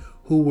 day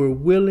who were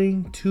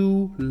willing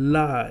to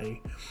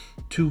lie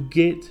to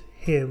get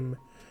him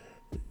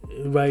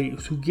right,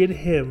 to get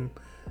him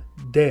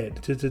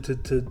dead,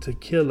 to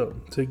kill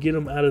him, to get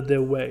him out of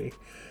their way.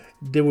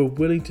 They were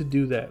willing to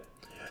do that.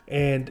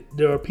 And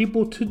there are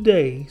people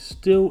today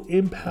still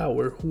in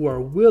power who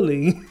are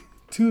willing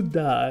to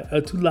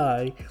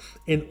lie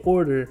in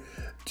order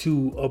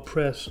to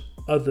oppress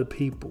other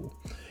people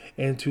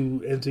and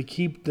to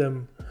keep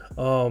them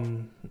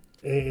and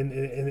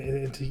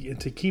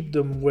to keep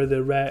them where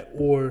they're at,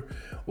 or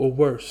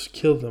worse,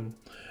 kill them.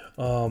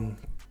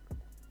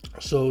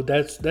 So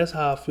that's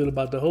how I feel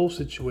about the whole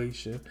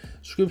situation.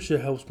 Scripture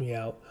helps me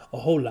out a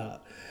whole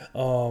lot.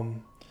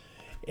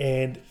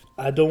 And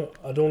I don't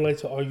like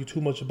to argue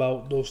too much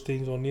about those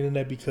things on the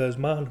internet because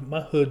my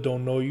hood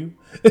don't know you.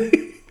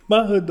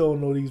 My hood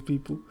don't know these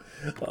people.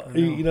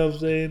 You know what I'm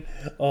saying?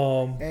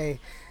 Hey,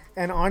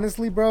 and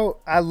honestly, bro,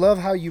 I love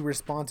how you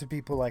respond to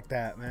people like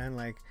that, man.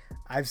 Like,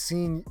 I've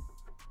seen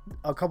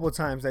a couple of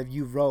times that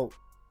you wrote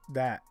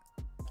that.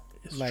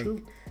 It's like,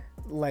 true.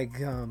 Like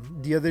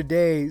the other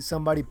day,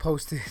 somebody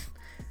posted,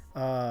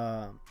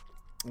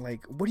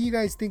 like, what do you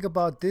guys think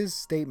about this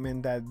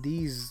statement that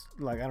these,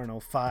 like, I don't know,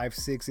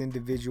 5-6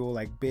 individual,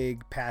 like,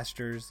 big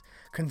pastors,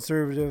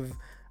 conservative,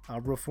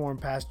 reform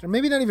pastor,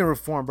 maybe not even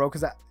reform, bro,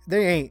 because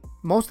they ain't.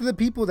 Most of the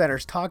people that are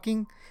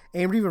talking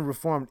ain't even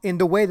reformed in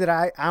the way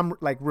that I'm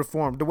like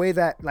reformed, the way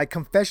that like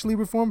confessionally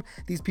reformed.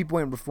 These people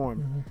ain't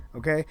reformed. Mm-hmm.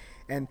 Okay,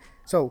 and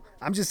so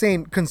I'm just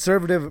saying,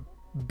 conservative,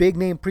 big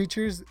name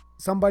preachers.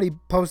 Somebody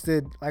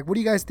posted, like, what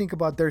do you guys think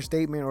about their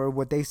statement or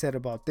what they said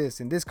about this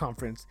in this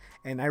conference?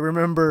 And I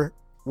remember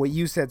what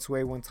you said,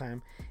 Sway, one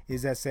time,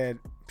 is that said,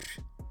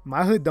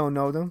 my hood don't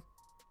know them.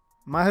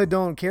 My hood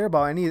don't care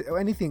about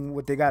anything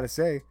what they got to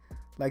say.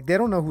 Like, they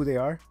don't know who they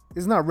are.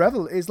 It's not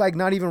It's like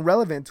not even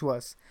relevant to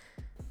us.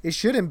 It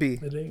shouldn't be.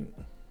 It ain't.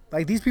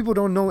 Like, these people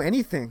don't know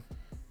anything.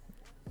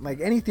 Like,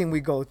 anything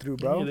we go through,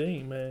 bro. It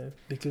ain't, man.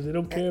 Because they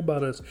don't care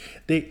about us.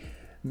 They,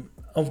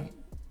 I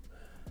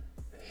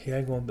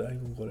ain't gonna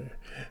go there.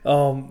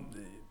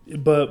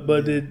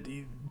 But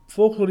the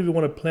folks don't even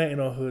want to plant in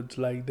our hoods.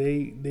 Like,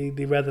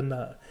 they rather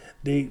not.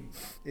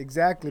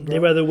 Exactly, bro. They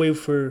rather wait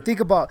for. Think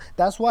about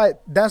that's why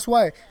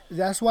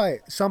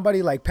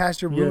somebody like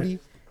Pastor Rudy.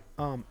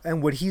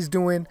 And what he's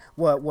doing,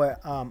 what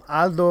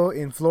Aldo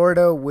in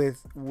Florida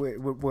with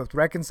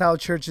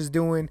Reconciled Church is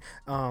doing,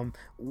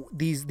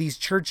 these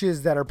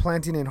churches that are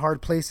planting in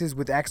hard places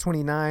with Acts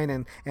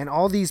 29 and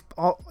all these,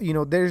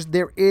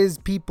 there is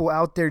people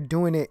out there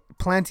doing it,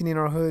 planting in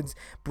our hoods,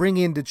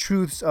 bringing the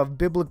truths of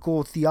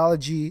biblical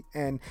theology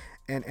and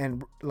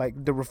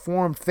like the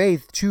Reformed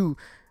faith to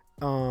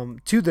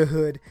the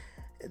hood.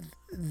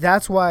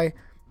 That's why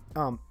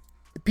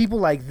people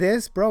like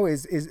this, bro,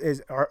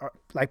 are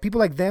like, people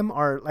like them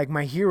are like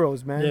my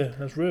heroes, man. Yeah,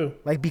 that's real.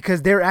 Like,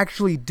 because they're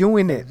actually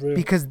doing it,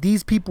 because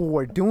these people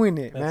were doing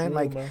it, that's man. Real,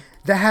 like, man.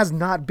 That has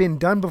not been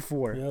done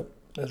before. Yep,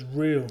 that's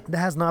real. That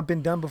has not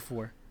been done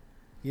before.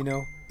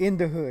 In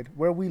the hood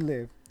where we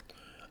live.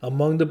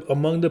 Among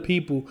the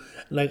people,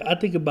 like I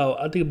think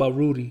about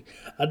Rudy.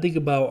 I think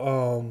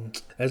about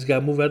as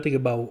got movie. I think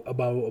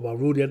about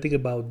Rudy. I think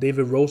about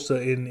David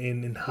Rosa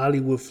in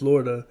Hollywood,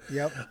 Florida.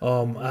 Yep.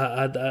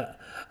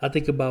 I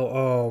think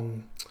about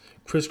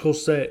Chris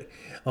Cosette.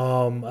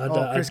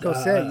 Chris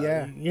Cosette,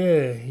 yeah.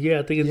 Yeah.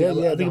 I think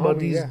I think about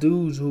these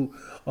dudes who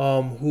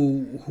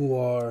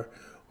are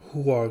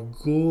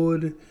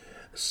good,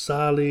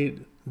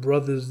 solid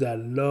brothers that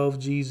love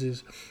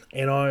Jesus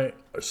and aren't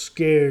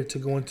scared to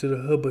go into the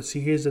hood. But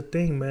see, here's the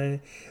thing, man.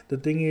 The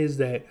thing is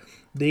that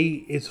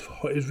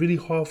it's really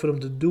hard for them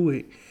to do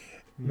it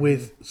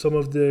with some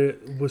of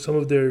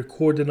their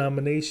core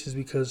denominations,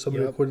 because some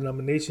of their core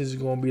denominations is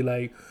going to be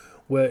like,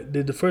 well,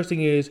 the first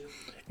thing is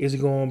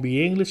it going to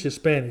be English or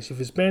Spanish? If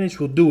it's Spanish,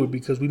 we'll do it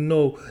because we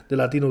know the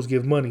Latinos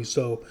give money,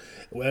 so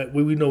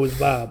we know it's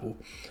viable.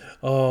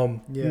 I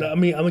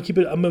mean, I'm gonna keep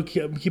it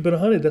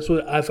 100. That's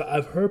what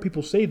I've heard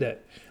people say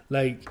that.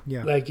 Like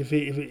if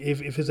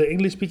it's an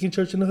English speaking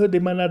church in the hood, they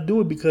might not do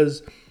it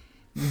because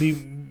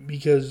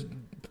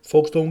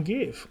folks don't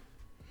give.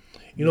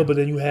 You know, but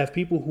then you have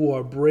people who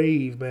are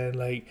brave, man,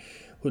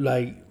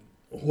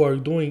 who are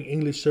doing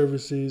English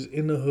services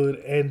in the hood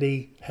and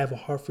they have a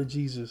heart for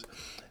Jesus.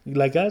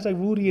 Like guys like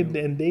Rudy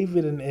and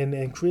David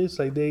and Chris,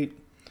 like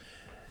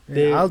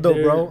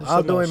Aldo, bro.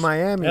 Aldo in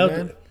Miami,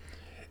 man.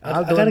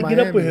 I gotta get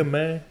up with him,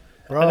 man.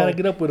 Bro. I gotta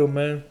get up with him,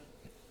 man.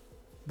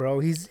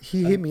 Bro, he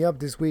hit me up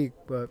this week,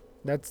 but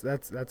that's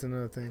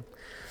another thing.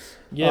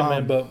 Yeah,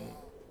 man,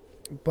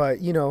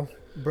 but you know,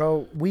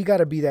 bro, we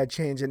gotta be that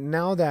change. And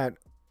now that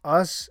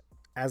us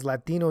as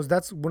Latinos,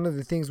 that's one of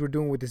the things we're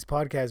doing with this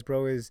podcast,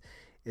 bro, is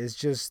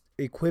just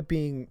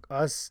equipping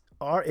us,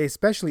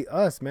 especially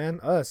us, man,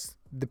 us,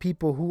 the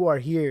people who are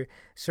here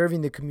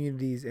serving the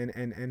communities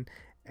and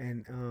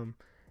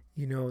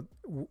you know,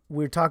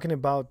 we're talking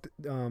about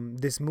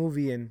this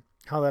movie and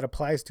how that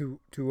applies to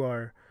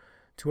our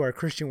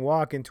Christian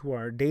walk and to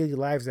our daily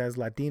lives as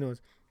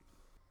Latinos.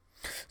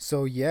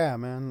 So yeah,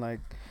 man,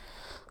 like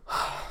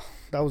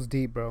that was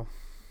deep, bro.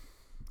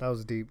 That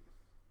was deep.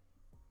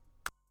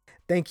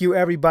 Thank you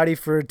everybody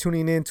for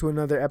tuning in to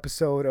another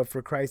episode of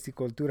For Christ y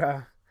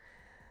Cultura.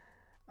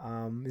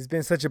 It's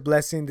been such a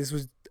blessing. This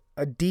was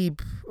a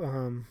deep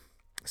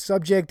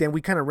subject, and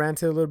we kind of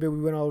ranted a little bit.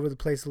 We went all over the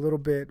place a little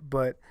bit,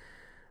 but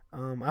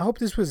I hope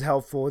this was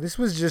helpful. This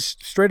was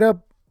just straight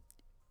up.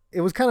 It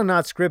was kind of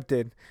not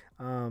scripted,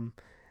 and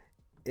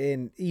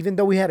even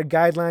though we had a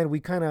guideline, we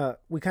kind of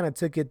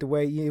took it the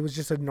way it was.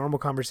 Just a normal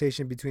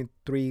conversation between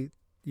two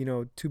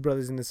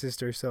brothers and a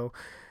sister. So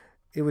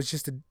it was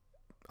just an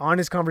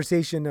honest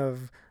conversation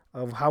of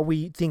how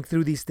we think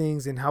through these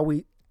things and how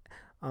we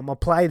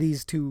apply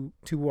these to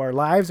our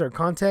lives, our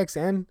context,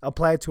 and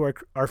apply it to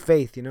our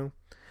faith. You know,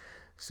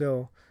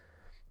 so.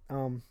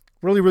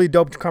 Really, really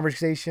dope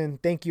conversation.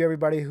 Thank you,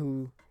 everybody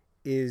who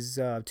is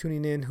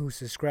tuning in, who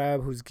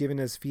subscribed, who's giving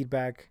us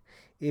feedback.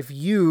 If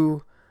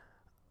you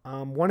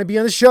want to be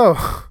on the show,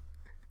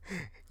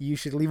 you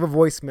should leave a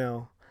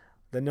voicemail.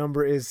 The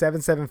number is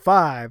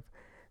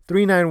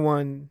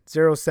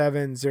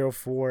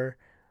 775-391-0704.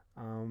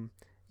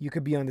 You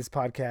could be on this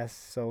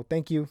podcast. So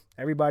thank you,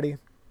 everybody.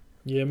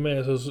 Yeah,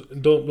 man. So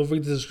don't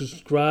forget to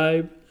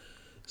subscribe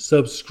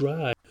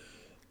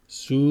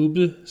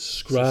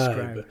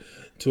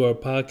to our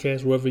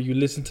podcast wherever you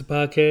listen to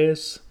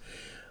podcasts.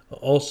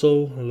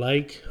 Also,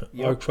 like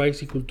our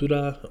Christ y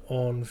Cultura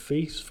on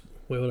Facebook.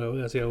 Wait, hold on. I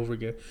gotta say that over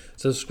again.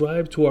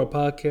 Subscribe to our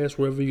podcast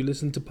wherever you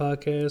listen to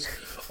podcasts.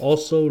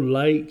 Also,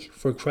 like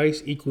For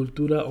Christ y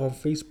Cultura on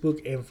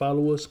Facebook and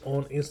follow us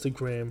on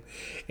Instagram.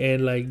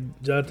 And like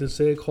Jonathan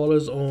said, call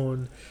us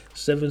on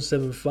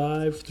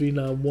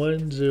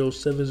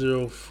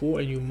 775-391-0704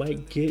 and you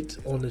might get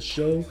on the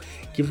show.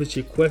 Give us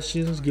your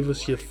questions. Give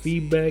us your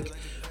feedback.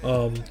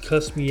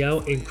 Cuss me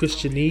out in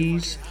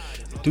Christianese.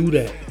 Do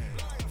that.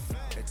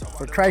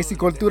 For Christ y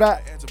Cultura.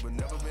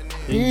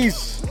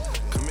 Peace.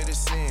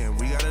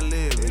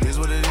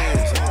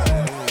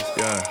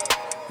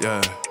 Yeah.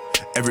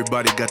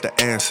 Everybody got the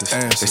answers.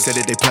 They said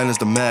that they plan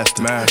is the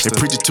master. They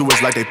preach it to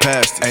us like they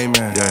pastors.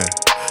 Amen. Yeah.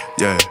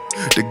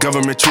 The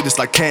government treat us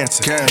like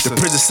cancer. The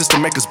prison system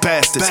make us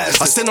bastards.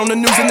 I sent on the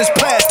news and it's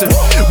plastered.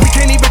 We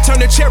can't even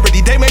turn to charity.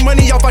 They make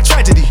money off our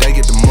tragedy. They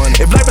get the money.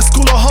 If life is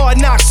school of hard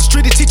knocks, the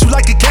street will teach you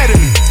like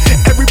academy.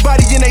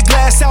 Everybody in a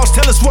glass house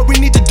tell us what we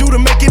need to do to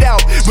make it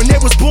out. When they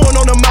was born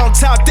on the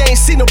mountaintop, they ain't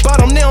seen the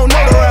bottom. They don't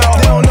know the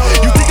route.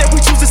 You think that we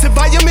choose this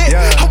environment?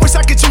 I wish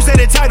I could choose that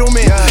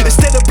entitlement.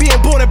 Instead of being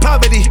born in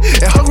poverty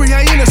and hungry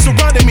hyenas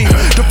surrounding me.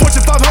 The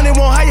Fortune 500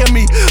 won't hire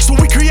me, so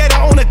we create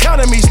our own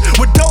economies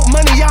with dope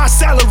money, our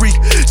salary,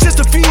 just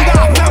to feed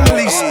our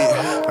families.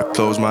 I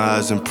close my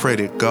eyes and pray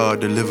that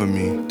God deliver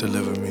me.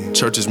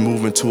 Churches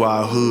moving to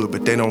our hood,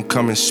 but they don't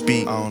come and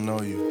speak. I don't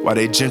know you. Why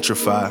they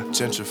gentrify?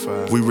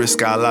 We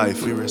risk our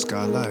life.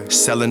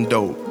 Selling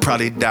dope,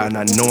 probably die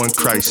not knowing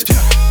Christ.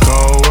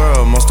 Cold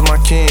world, most of my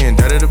kin,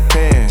 that it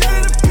depend.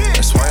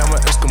 That's why I'm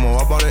an Eskimo.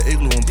 I bought an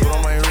igloo and put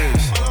on my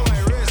wrist.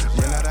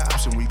 Ran out of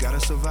option, we gotta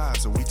survive,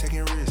 so we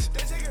taking risks.